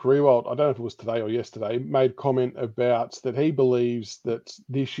on, Nick Riewoldt, I don't know if it was today or yesterday, made comment about that he believes that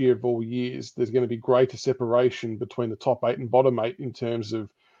this year of all years, there's going to be greater separation between the top 8 and bottom 8 in terms of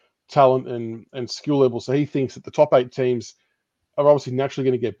talent and skill level. So he thinks that the top 8 teams are obviously naturally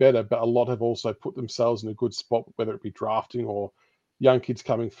going to get better, but a lot have also put themselves in a good spot, whether it be drafting or young kids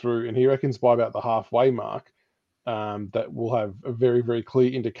coming through. And he reckons by about the halfway mark, that we'll have a very, very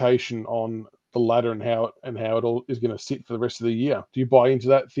clear indication on the ladder and how it all is going to sit for the rest of the year. Do you buy into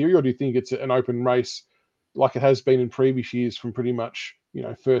that theory, or do you think it's an open race like it has been in previous years, from pretty much,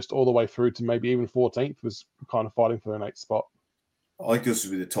 first all the way through to maybe even 14th was kind of fighting for an 8th spot? I think this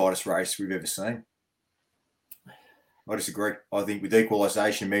will be the tightest race we've ever seen. I disagree. I think with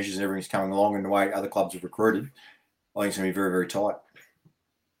equalisation measures and everything's coming along and the way other clubs have recruited, I think it's going to be very, very tight.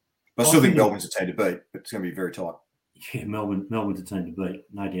 But I still think Melbourne's a team to beat, but it's going to be very tight. Yeah, Melbourne's a team to beat,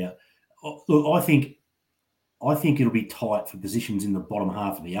 no doubt. Look, I think it'll be tight for positions in the bottom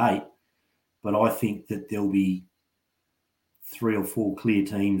half of the 8, but I think that there'll be 3 or 4 clear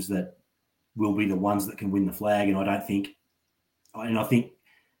teams that will be the ones that can win the flag. And I think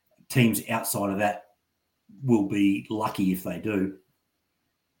teams outside of that will be lucky if they do.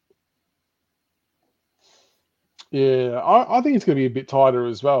 Yeah, I think it's going to be a bit tighter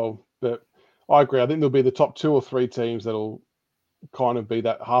as well. But I agree. I think there'll be the top 2 or 3 teams that'll kind of be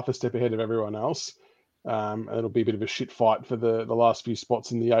that half a step ahead of everyone else. And it'll be a bit of a shit fight for the last few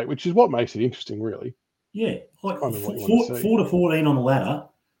spots in the 8, which is what makes it interesting, really. Yeah, like Kind of what you want to see. 4 to 14 on the ladder,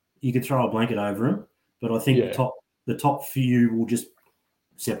 you could throw a blanket over them, but I think Yeah. the top few will just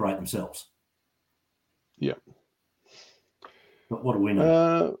separate themselves. Yeah. But what do we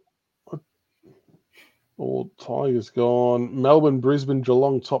know? All Tigers gone. Melbourne, Brisbane,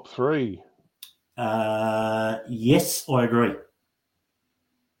 Geelong, top 3. Yes, I agree.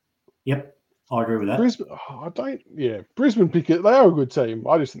 Yep, I agree with that. Brisbane pick it. They are a good team.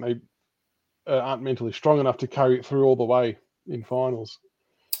 I just think they aren't mentally strong enough to carry it through all the way in finals.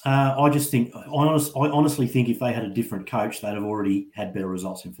 I honestly think if they had a different coach, they'd have already had better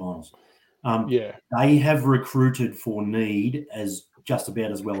results in finals. They have recruited for need as just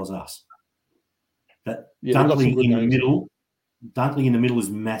about as well as us. Dunkley in the middle is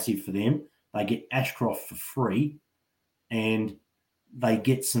massive for them. They get Ashcroft for free, and they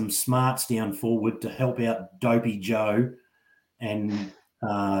get some smarts down forward to help out Dopey Joe and his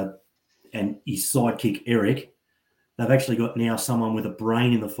sidekick Eric. They've actually got now someone with a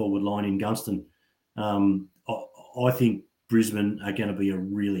brain in the forward line in Gunston. I think Brisbane are going to be a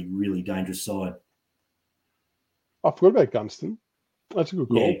really, really dangerous side. I forgot about Gunston. That's a good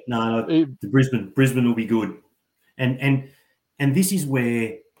call. Yeah, no, the Brisbane will be good, and this is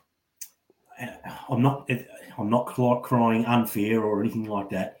where I'm not crying unfair or anything like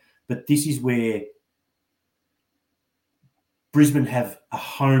that, but this is where Brisbane have a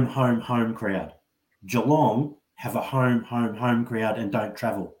home crowd. Geelong have a home crowd and don't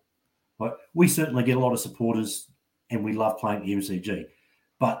travel. Like, we certainly get a lot of supporters and we love playing at the MCG,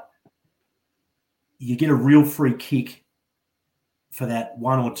 but you get a real free kick for that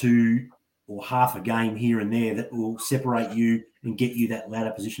 1 or 2 or half a game here and there that will separate you and get you that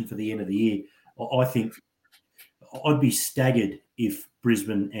ladder position for the end of the year. I think I'd be staggered if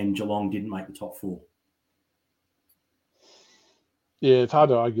Brisbane and Geelong didn't make the top 4. Yeah, it's hard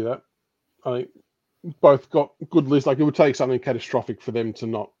to argue that. I think both got good lists. Like, it would take something catastrophic for them to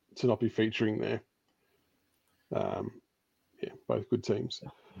not be featuring there. Both good teams.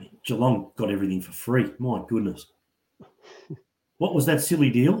 Geelong got everything for free. My goodness. What was that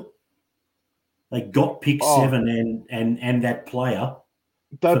silly deal? They got pick 7 and that player.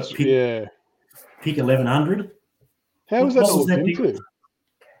 That's pick 1100. How was that looked into?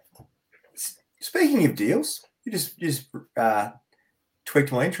 Speaking of deals, you just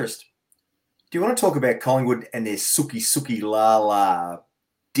tweaked my interest. Do you want to talk about Collingwood and their suki la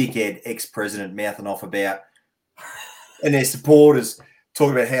dickhead ex-president mouthing off about, and their supporters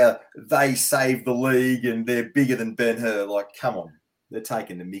talking about how they saved the league and they're bigger than Ben-Hur? Like, come on, they're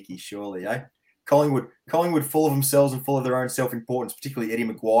taking the mickey, surely, eh? Collingwood full of themselves and full of their own self-importance, particularly Eddie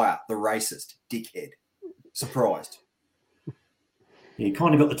Maguire, the racist dickhead. Surprised. Yeah, you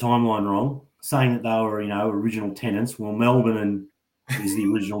kind of got the timeline wrong, saying that they were, original tenants. Well, Melbourne is the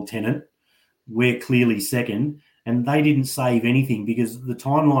original tenant. We're clearly second, and they didn't save anything because the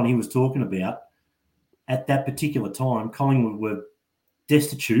timeline he was talking about, at that particular time, Collingwood were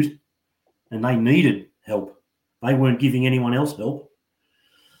destitute and they needed help. They weren't giving anyone else help.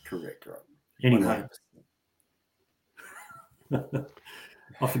 Correct, right. Anyway.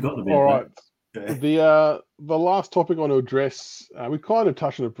 I've forgotten about All right. that. The last topic I want to address, we kind of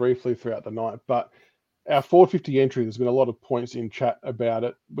touched on it briefly throughout the night, but our 450 entry, there's been a lot of points in chat about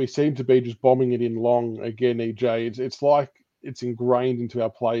it. We seem to be just bombing it in long again, EJ. It's like it's ingrained into our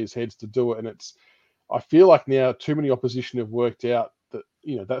players' heads to do it, and I feel like now too many opposition have worked out that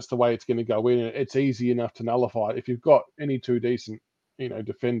that's the way it's going to go in, and it's easy enough to nullify it. If you've got any 2 decent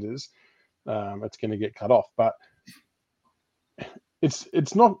defenders, it's going to get cut off. But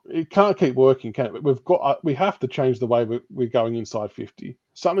it's not. It can't keep working, can it? We have to change the way we're going inside 50.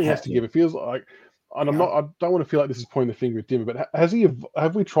 Something has to give. It feels like. And I don't want to feel like this is pointing the finger at Dimmer, but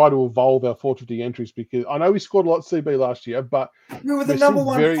have we tried to evolve our 450 entries? Because I know we scored a lot of CB last year, but we were the number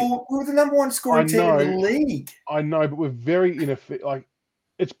one scoring team in the league. I know, but we're very ineffective. Like,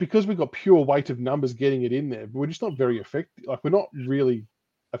 it's because we've got pure weight of numbers getting it in there, but we're just not very effective. Like, we're not really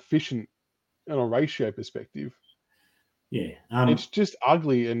efficient on a ratio perspective. Yeah, it's just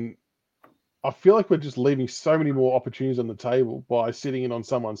ugly, and I feel like we're just leaving so many more opportunities on the table by sitting in on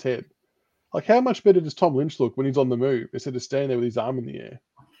someone's head. Like, how much better does Tom Lynch look when he's on the move instead of standing there with his arm in the air?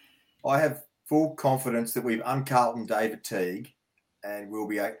 I have full confidence that we've uncarltoned David Teague and we'll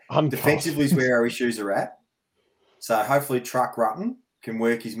be Uncast. defensively is where our issues are at. So hopefully Truck Rutten can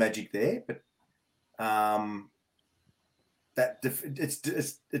work his magic there, but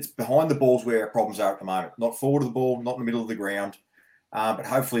it's behind the balls where our problems are at the moment. Not forward of the ball, not in the middle of the ground. But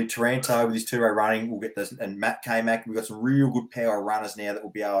hopefully Taranto with his 2-row running will get this, and Matt K-Mac, we've got some real good power runners now that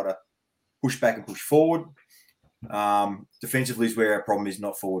will be able to push back and push forward. Defensively is where our problem is,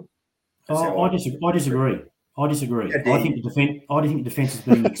 not forward. I disagree. I think the defence is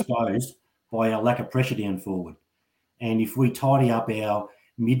being exposed by our lack of pressure down forward. And if we tidy up our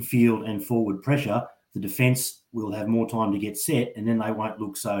midfield and forward pressure, the defence will have more time to get set, and then they won't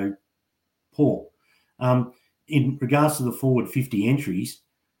look so poor. In regards to the forward 50 entries,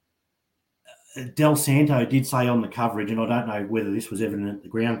 Del Santo did say on the coverage, and I don't know whether this was evident at the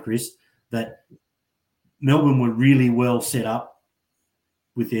ground, Chris, that Melbourne were really well set up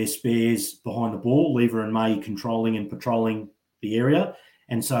with their spares behind the ball, Lever and May controlling and patrolling the area.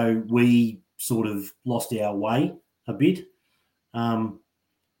 And so we sort of lost our way a bit.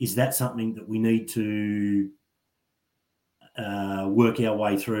 Is that something that we need to work our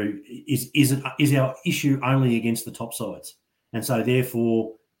way through? Is our issue only against the top sides? And so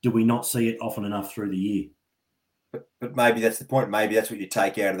therefore, do we not see it often enough through the year? But maybe that's the point. Maybe that's what you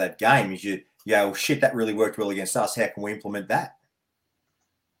take out of that game is well, shit, that really worked well against us. How can we implement that?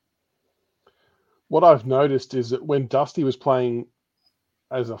 What I've noticed is that when Dusty was playing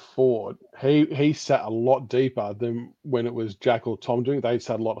as a forward, he sat a lot deeper than when it was Jack or Tom doing it. They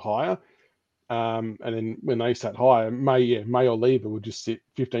sat a lot higher. And then when they sat higher, May or Lever would just sit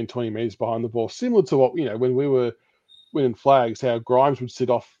 15, 20 metres behind the ball. Similar to what, when we were winning flags, how Grimes would sit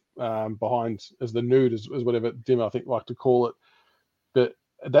off behind as the nude, as whatever Dim, I think, like to call it. But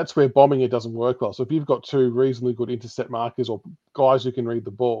that's where bombing it doesn't work well. So if you've got two reasonably good intercept markers or guys who can read the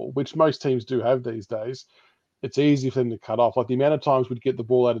ball, which most teams do have these days, it's easy for them to cut off. Like the amount of times we'd get the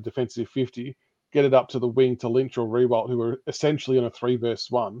ball out of defensive 50, get it up to the wing to Lynch or Riewoldt, who were essentially on a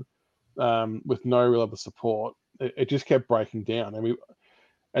 3-versus-1 with no real other support. It just kept breaking down.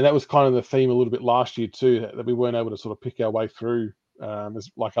 And that was kind of the theme a little bit last year too, that we weren't able to sort of pick our way through as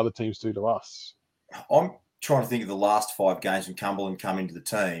like other teams do to us. I'm trying to think of the last 5 games when Cumberland come into the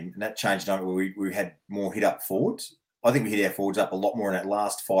team, and that changed on where we had more hit-up forwards. I think we hit our forwards up a lot more in that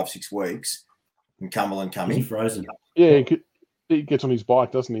last 5-6 weeks when Cumberland come in. He's frozen. Yeah, he gets on his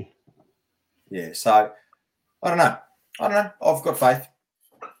bike, doesn't he? Yeah, so I don't know. I've got faith.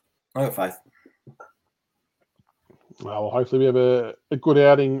 Well, hopefully we have a good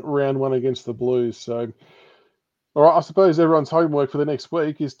outing round 1 against the Blues. So, all right, I suppose everyone's homework for the next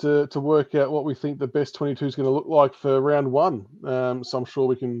week is to work out what we think the best 22 is going to look like for round 1. So I'm sure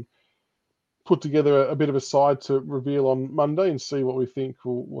we can put together a bit of a side to reveal on Monday and see what we think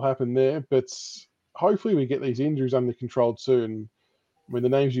will happen there. But hopefully we get these injuries under control too. And I mean, the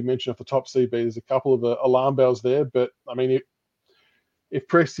names you mentioned off the top, CB, there's a couple of alarm bells there. But I mean, if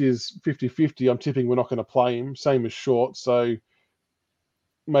Press is 50-50, I'm tipping we're not going to play him. Same as Short. So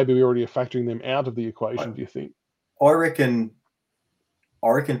maybe we already are factoring them out of the equation, do you think? I reckon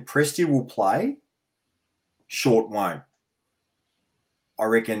Presti will play. Short won't. I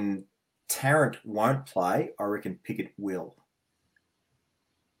reckon Tarrant won't play. I reckon Pickett will.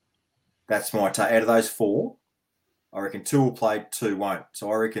 That's my take. Out of those 4, I reckon 2 will play, 2 won't.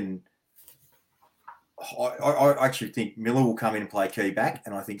 So I reckon I actually think Miller will come in and play key back,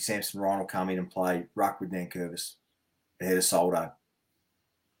 and I think Samson Ryan will come in and play ruck with Nankervis ahead of Soldo.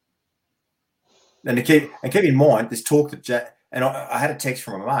 And to keep in mind, there's talk that Jack, and I had a text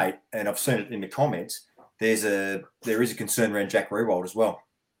from a mate, and I've seen it in the comments. There is a concern around Jack Riewoldt as well.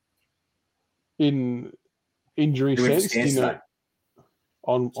 In injury sense,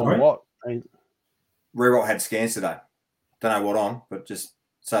 on what? Riewoldt had scans today. Don't know what on, but just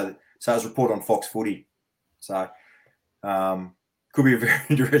so it was reported on Fox Footy. So could be a very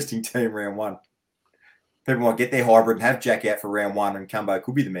interesting team round 1. People might get their hybrid and have Jack out for round 1, and Cumbo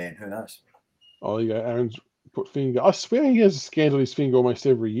could be the man. Who knows? Oh, there you go. Aaron's put finger. I swear he has a scan on his finger almost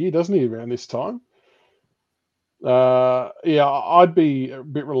every year, doesn't he, around this time? Yeah, I'd be a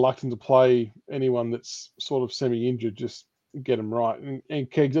bit reluctant to play anyone that's sort of semi-injured, just get them right.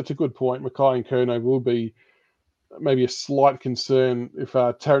 And Kegs, that's a good point. Mackay and Curnow will be maybe a slight concern if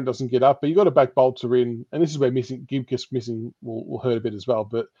Tarrant doesn't get up. But you've got to back Bolter in, and this is where Gibcus missing will hurt a bit as well.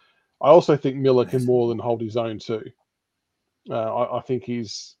 But I also think Miller can more than hold his own too. I think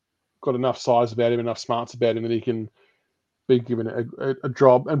he's got enough size about him, enough smarts about him that he can be given a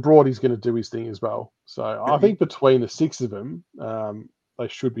job. And Broady's going to do his thing as well. So I think between the 6 of them, they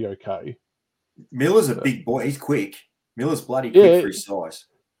should be okay. Miller's a big boy. He's quick. Miller's bloody quick for his size.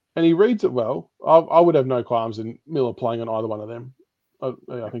 And he reads it well. I would have no qualms in Miller playing on either one of them.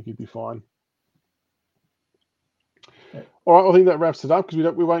 I think he'd be fine. All right, I think that wraps it up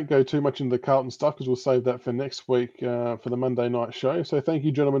because we won't go too much into the Carlton stuff because we'll save that for next week for the Monday night show. So thank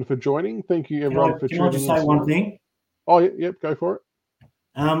you, gentlemen, for joining. Thank you, everyone, for tuning in. Can I just say one thing? Oh, yep, go for it.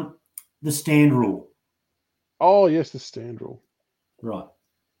 The stand rule. Oh, yes, the stand rule. Right.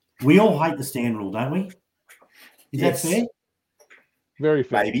 We all hate the stand rule, don't we? Is that fair? Very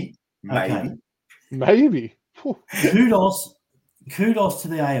fair. Maybe. Maybe. Kudos to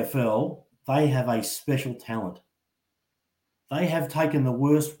the AFL. They have a special talent. They have taken the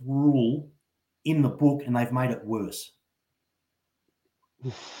worst rule in the book and they've made it worse.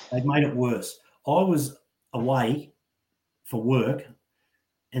 They've made it worse. I was away for work,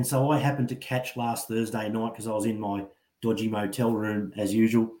 and so I happened to catch last Thursday night because I was in my dodgy motel room as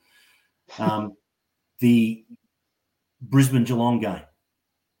usual, the Brisbane-Geelong game.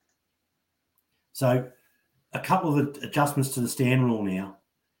 So a couple of adjustments to the stand rule now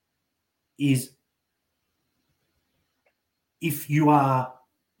is if you are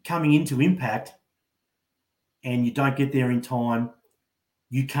coming into impact and you don't get there in time,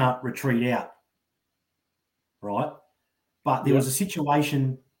 you can't retreat out, right? But there was a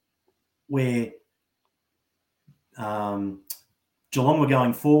situation where Geelong were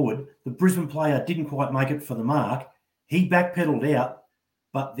going forward. The Brisbane player didn't quite make it for the mark. He backpedaled out,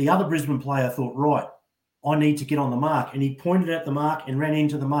 but the other Brisbane player thought, right, I need to get on the mark. And he pointed at the mark and ran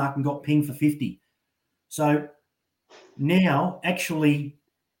into the mark and got pinged for 50. So now actually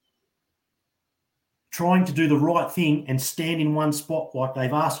trying to do the right thing and stand in one spot like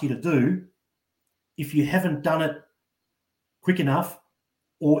they've asked you to do, if you haven't done it quick enough,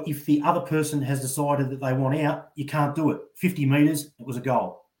 or if the other person has decided that they want out, you can't do it. 50 metres, it was a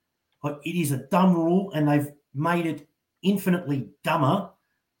goal. Like, it is a dumb rule, and they've made it infinitely dumber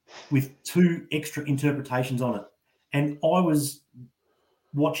with 2 extra interpretations on it. And I was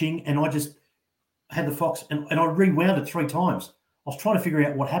watching, and I just had the Fox, and I rewound it 3 times. I was trying to figure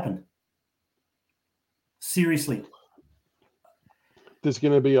out what happened. Seriously. There's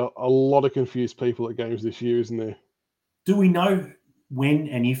going to be a lot of confused people at games this year, isn't there? Do we know when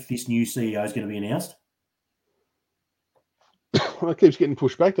and if this new CEO is going to be announced? That keeps getting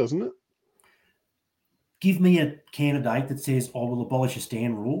pushed back, doesn't it? Give me a candidate that says, I will abolish a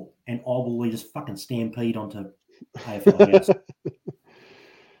stand rule and I will lead us fucking stampede onto AFL House.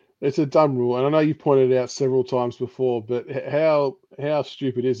 It's a dumb rule. And I know you pointed it out several times before, but how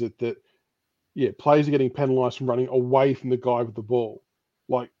stupid is it that, players are getting penalised from running away from the guy with the ball?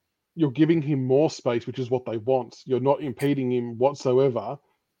 Like, you're giving him more space, which is what they want. You're not impeding him whatsoever.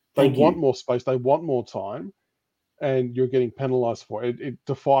 They want more space. They want more time. And you're getting penalised for it. It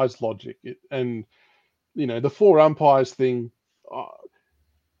defies logic. And the 4 umpires thing,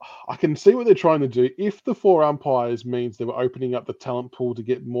 I can see what they're trying to do. If the 4 umpires means they were opening up the talent pool to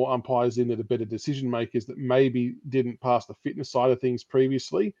get more umpires in that are better decision makers that maybe didn't pass the fitness side of things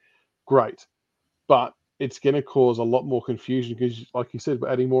previously, great. But it's going to cause a lot more confusion because, like you said, we're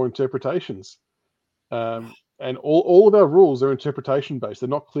adding more interpretations. And all of our rules are interpretation based. They're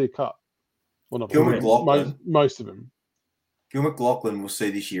not clear cut. Well, not all, most of them. Gil McLachlan will see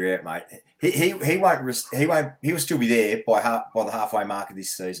this year out, mate. He will still be there by the halfway mark of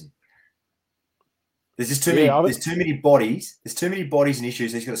this season. There's just too many. There's too many bodies. There's too many bodies and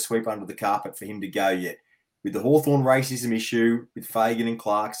issues he's got to sweep under the carpet for him to go yet. With the Hawthorn racism issue, with Fagan and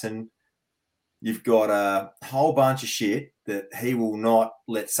Clarkson, you've got a whole bunch of shit that he will not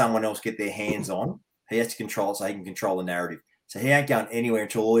let someone else get their hands on. He has to control it so he can control the narrative. So he ain't going anywhere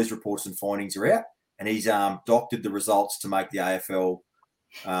until all his reports and findings are out. And he's doctored the results to make the AFL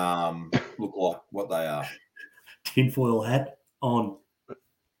look like what they are. Tinfoil hat on.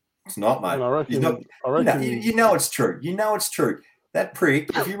 It's not, mate. You know it's true. You know it's true. That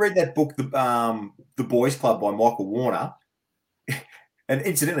prick, if you read that book, The Boys Club by Michael Warner, and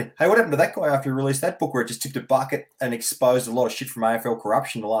incidentally, hey, what happened to that guy after he released that book where it just tipped a bucket and exposed a lot of shit from AFL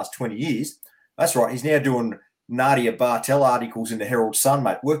corruption in the last 20 years? That's right. He's now doing Nadia Bartel articles in the Herald Sun,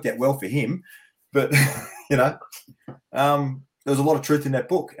 mate. Worked out well for him. But, there was a lot of truth in that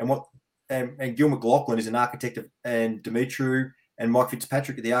book. And Gil McLachlan is an architect and Dimitru and Mike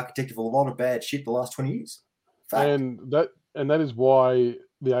Fitzpatrick are the architect of a lot of bad shit the last 20 years. Fact. And that is why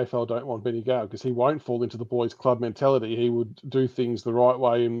the AFL don't want Benny Gale, because he won't fall into the boys' club mentality. He would do things the right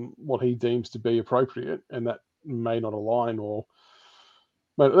way in what he deems to be appropriate, and that may not align.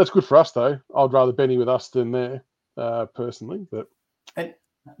 But that's good for us, though. I'd rather Benny with us than there, personally. And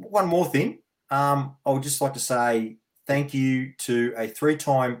one more thing. I would just like to say thank you to a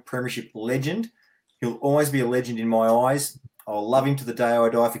 3-time premiership legend. He'll always be a legend in my eyes. I'll love him to the day I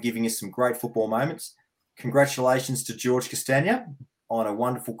die for giving us some great football moments. Congratulations to George Castagna on a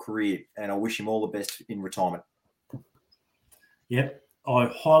wonderful career, and I wish him all the best in retirement. Yep. I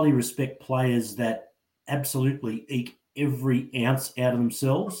highly respect players that absolutely eke every ounce out of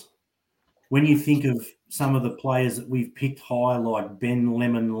themselves. When you think of some of the players that we've picked high, like Ben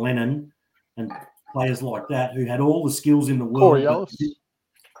Lemon Lennon and players like that who had all the skills in the world.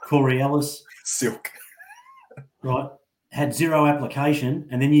 Corey Ellis. Silk. Right. Had zero application.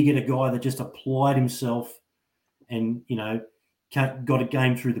 And then you get a guy that just applied himself and, got a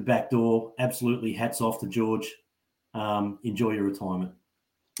game through the back door. Absolutely hats off to George. Enjoy your retirement.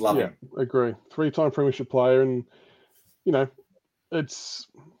 Love him. Agree. 3-time premiership player. And,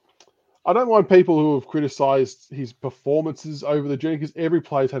 I don't mind people who have criticised his performances over the journey, because every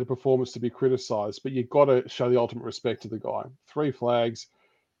player's had a performance to be criticised, but you've got to show the ultimate respect to the guy. 3 flags.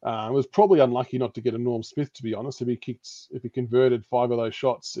 Was probably unlucky not to get a Norm Smith, to be honest. If he converted 5 of those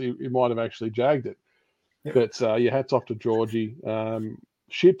shots, he might have actually jagged it. Yep. But hats off to Georgie.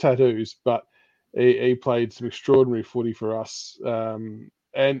 Shit tattoos, but he played some extraordinary footy for us.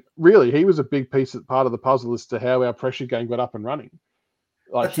 And really, he was a big part of the puzzle as to how our pressure game got up and running.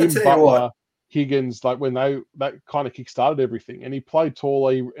 Like him, Butler, Higgins, like when that kind of kick-started everything. And he played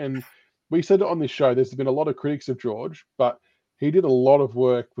taller. And we said it on this show, there's been a lot of critics of George, but he did a lot of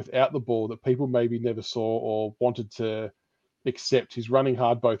work without the ball that people maybe never saw or wanted to accept. He's running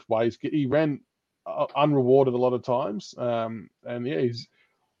hard both ways. He ran unrewarded a lot of times. He's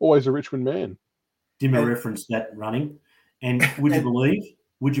always a Richmond man. Dimmer referenced that running. And would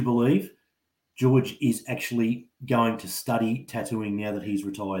you believe George is actually going to study tattooing now that he's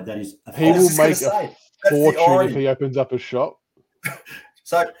retired? That is he will make a fortune if he opens up a shop.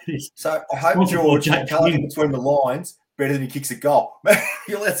 So I hope George can cut in between the lines better than he kicks a goal.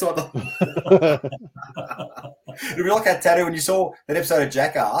 It'll be like that tattoo when you saw that episode of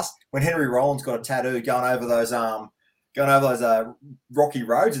Jackass when Henry Rollins got a tattoo going over those rocky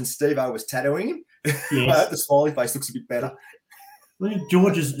roads and Steve-O was tattooing him. Yes. I hope the smiley face looks a bit better. I think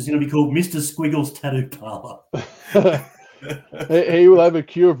George is going to be called Mr. Squiggles Tattoo Parlor. He will have a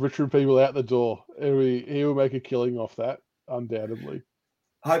queue of Richmond people out the door. He will make a killing off that, undoubtedly.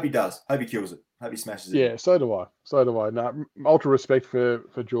 I hope he does. Hope he kills it. Hope he smashes it. Yeah, so do I. No, ultra respect for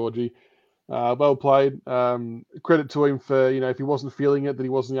Georgie. Well played. Credit to him for, if he wasn't feeling it, that he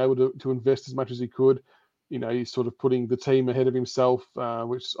wasn't able to invest as much as he could. He's sort of putting the team ahead of himself,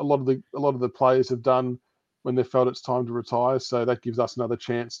 which a lot of the players have done when they felt it's time to retire. So that gives us another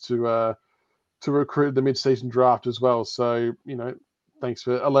chance to recruit the mid-season draft as well. So, thanks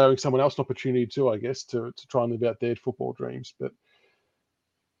for allowing someone else an opportunity too, I guess, to try and live out their football dreams. But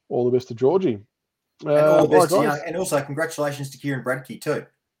all the best to Georgie. And all the best to Young. And also congratulations to Kieran Bradkey too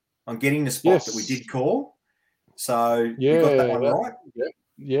on getting the spot that we did call. So we got that one right. Yeah.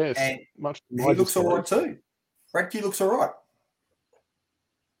 Yes. And he looks all right too. Bradkey looks all right.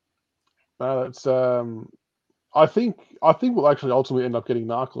 That's I think we'll actually ultimately end up getting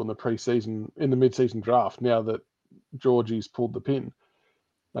Narkle in the mid-season draft now that Georgie's pulled the pin.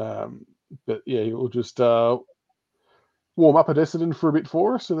 But yeah, he'll just warm up at Essendon for a bit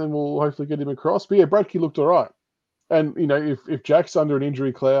for us, and then we'll hopefully get him across. But yeah, Bradkey looked all right. And if Jack's under an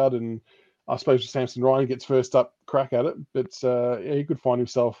injury cloud, and I suppose Samson Ryan gets first up crack at it, but he could find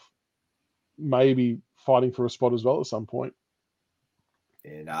himself maybe fighting for a spot as well at some point.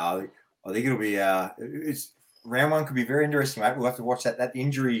 Yeah, no, I think it'll be round 1 could be very interesting, mate. We'll have to watch that. That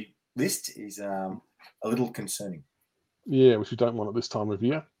injury list is a little concerning. Yeah, which we don't want at this time of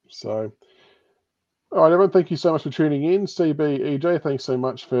year. So, all right, everyone, thank you so much for tuning in. CB, EJ, thanks so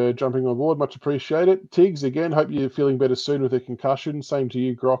much for jumping on board. Much appreciated. Tiggs, again, hope you're feeling better soon with a concussion. Same to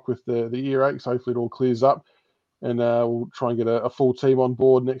you, Grok, with the earaches. Hopefully it all clears up. And we'll try and get a full team on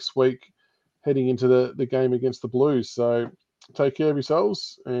board next week heading into the game against the Blues. So take care of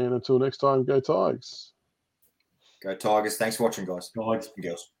yourselves, and until next time, go Tigers. Go Tigers. Thanks for watching, guys. Tigers and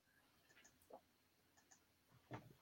girls.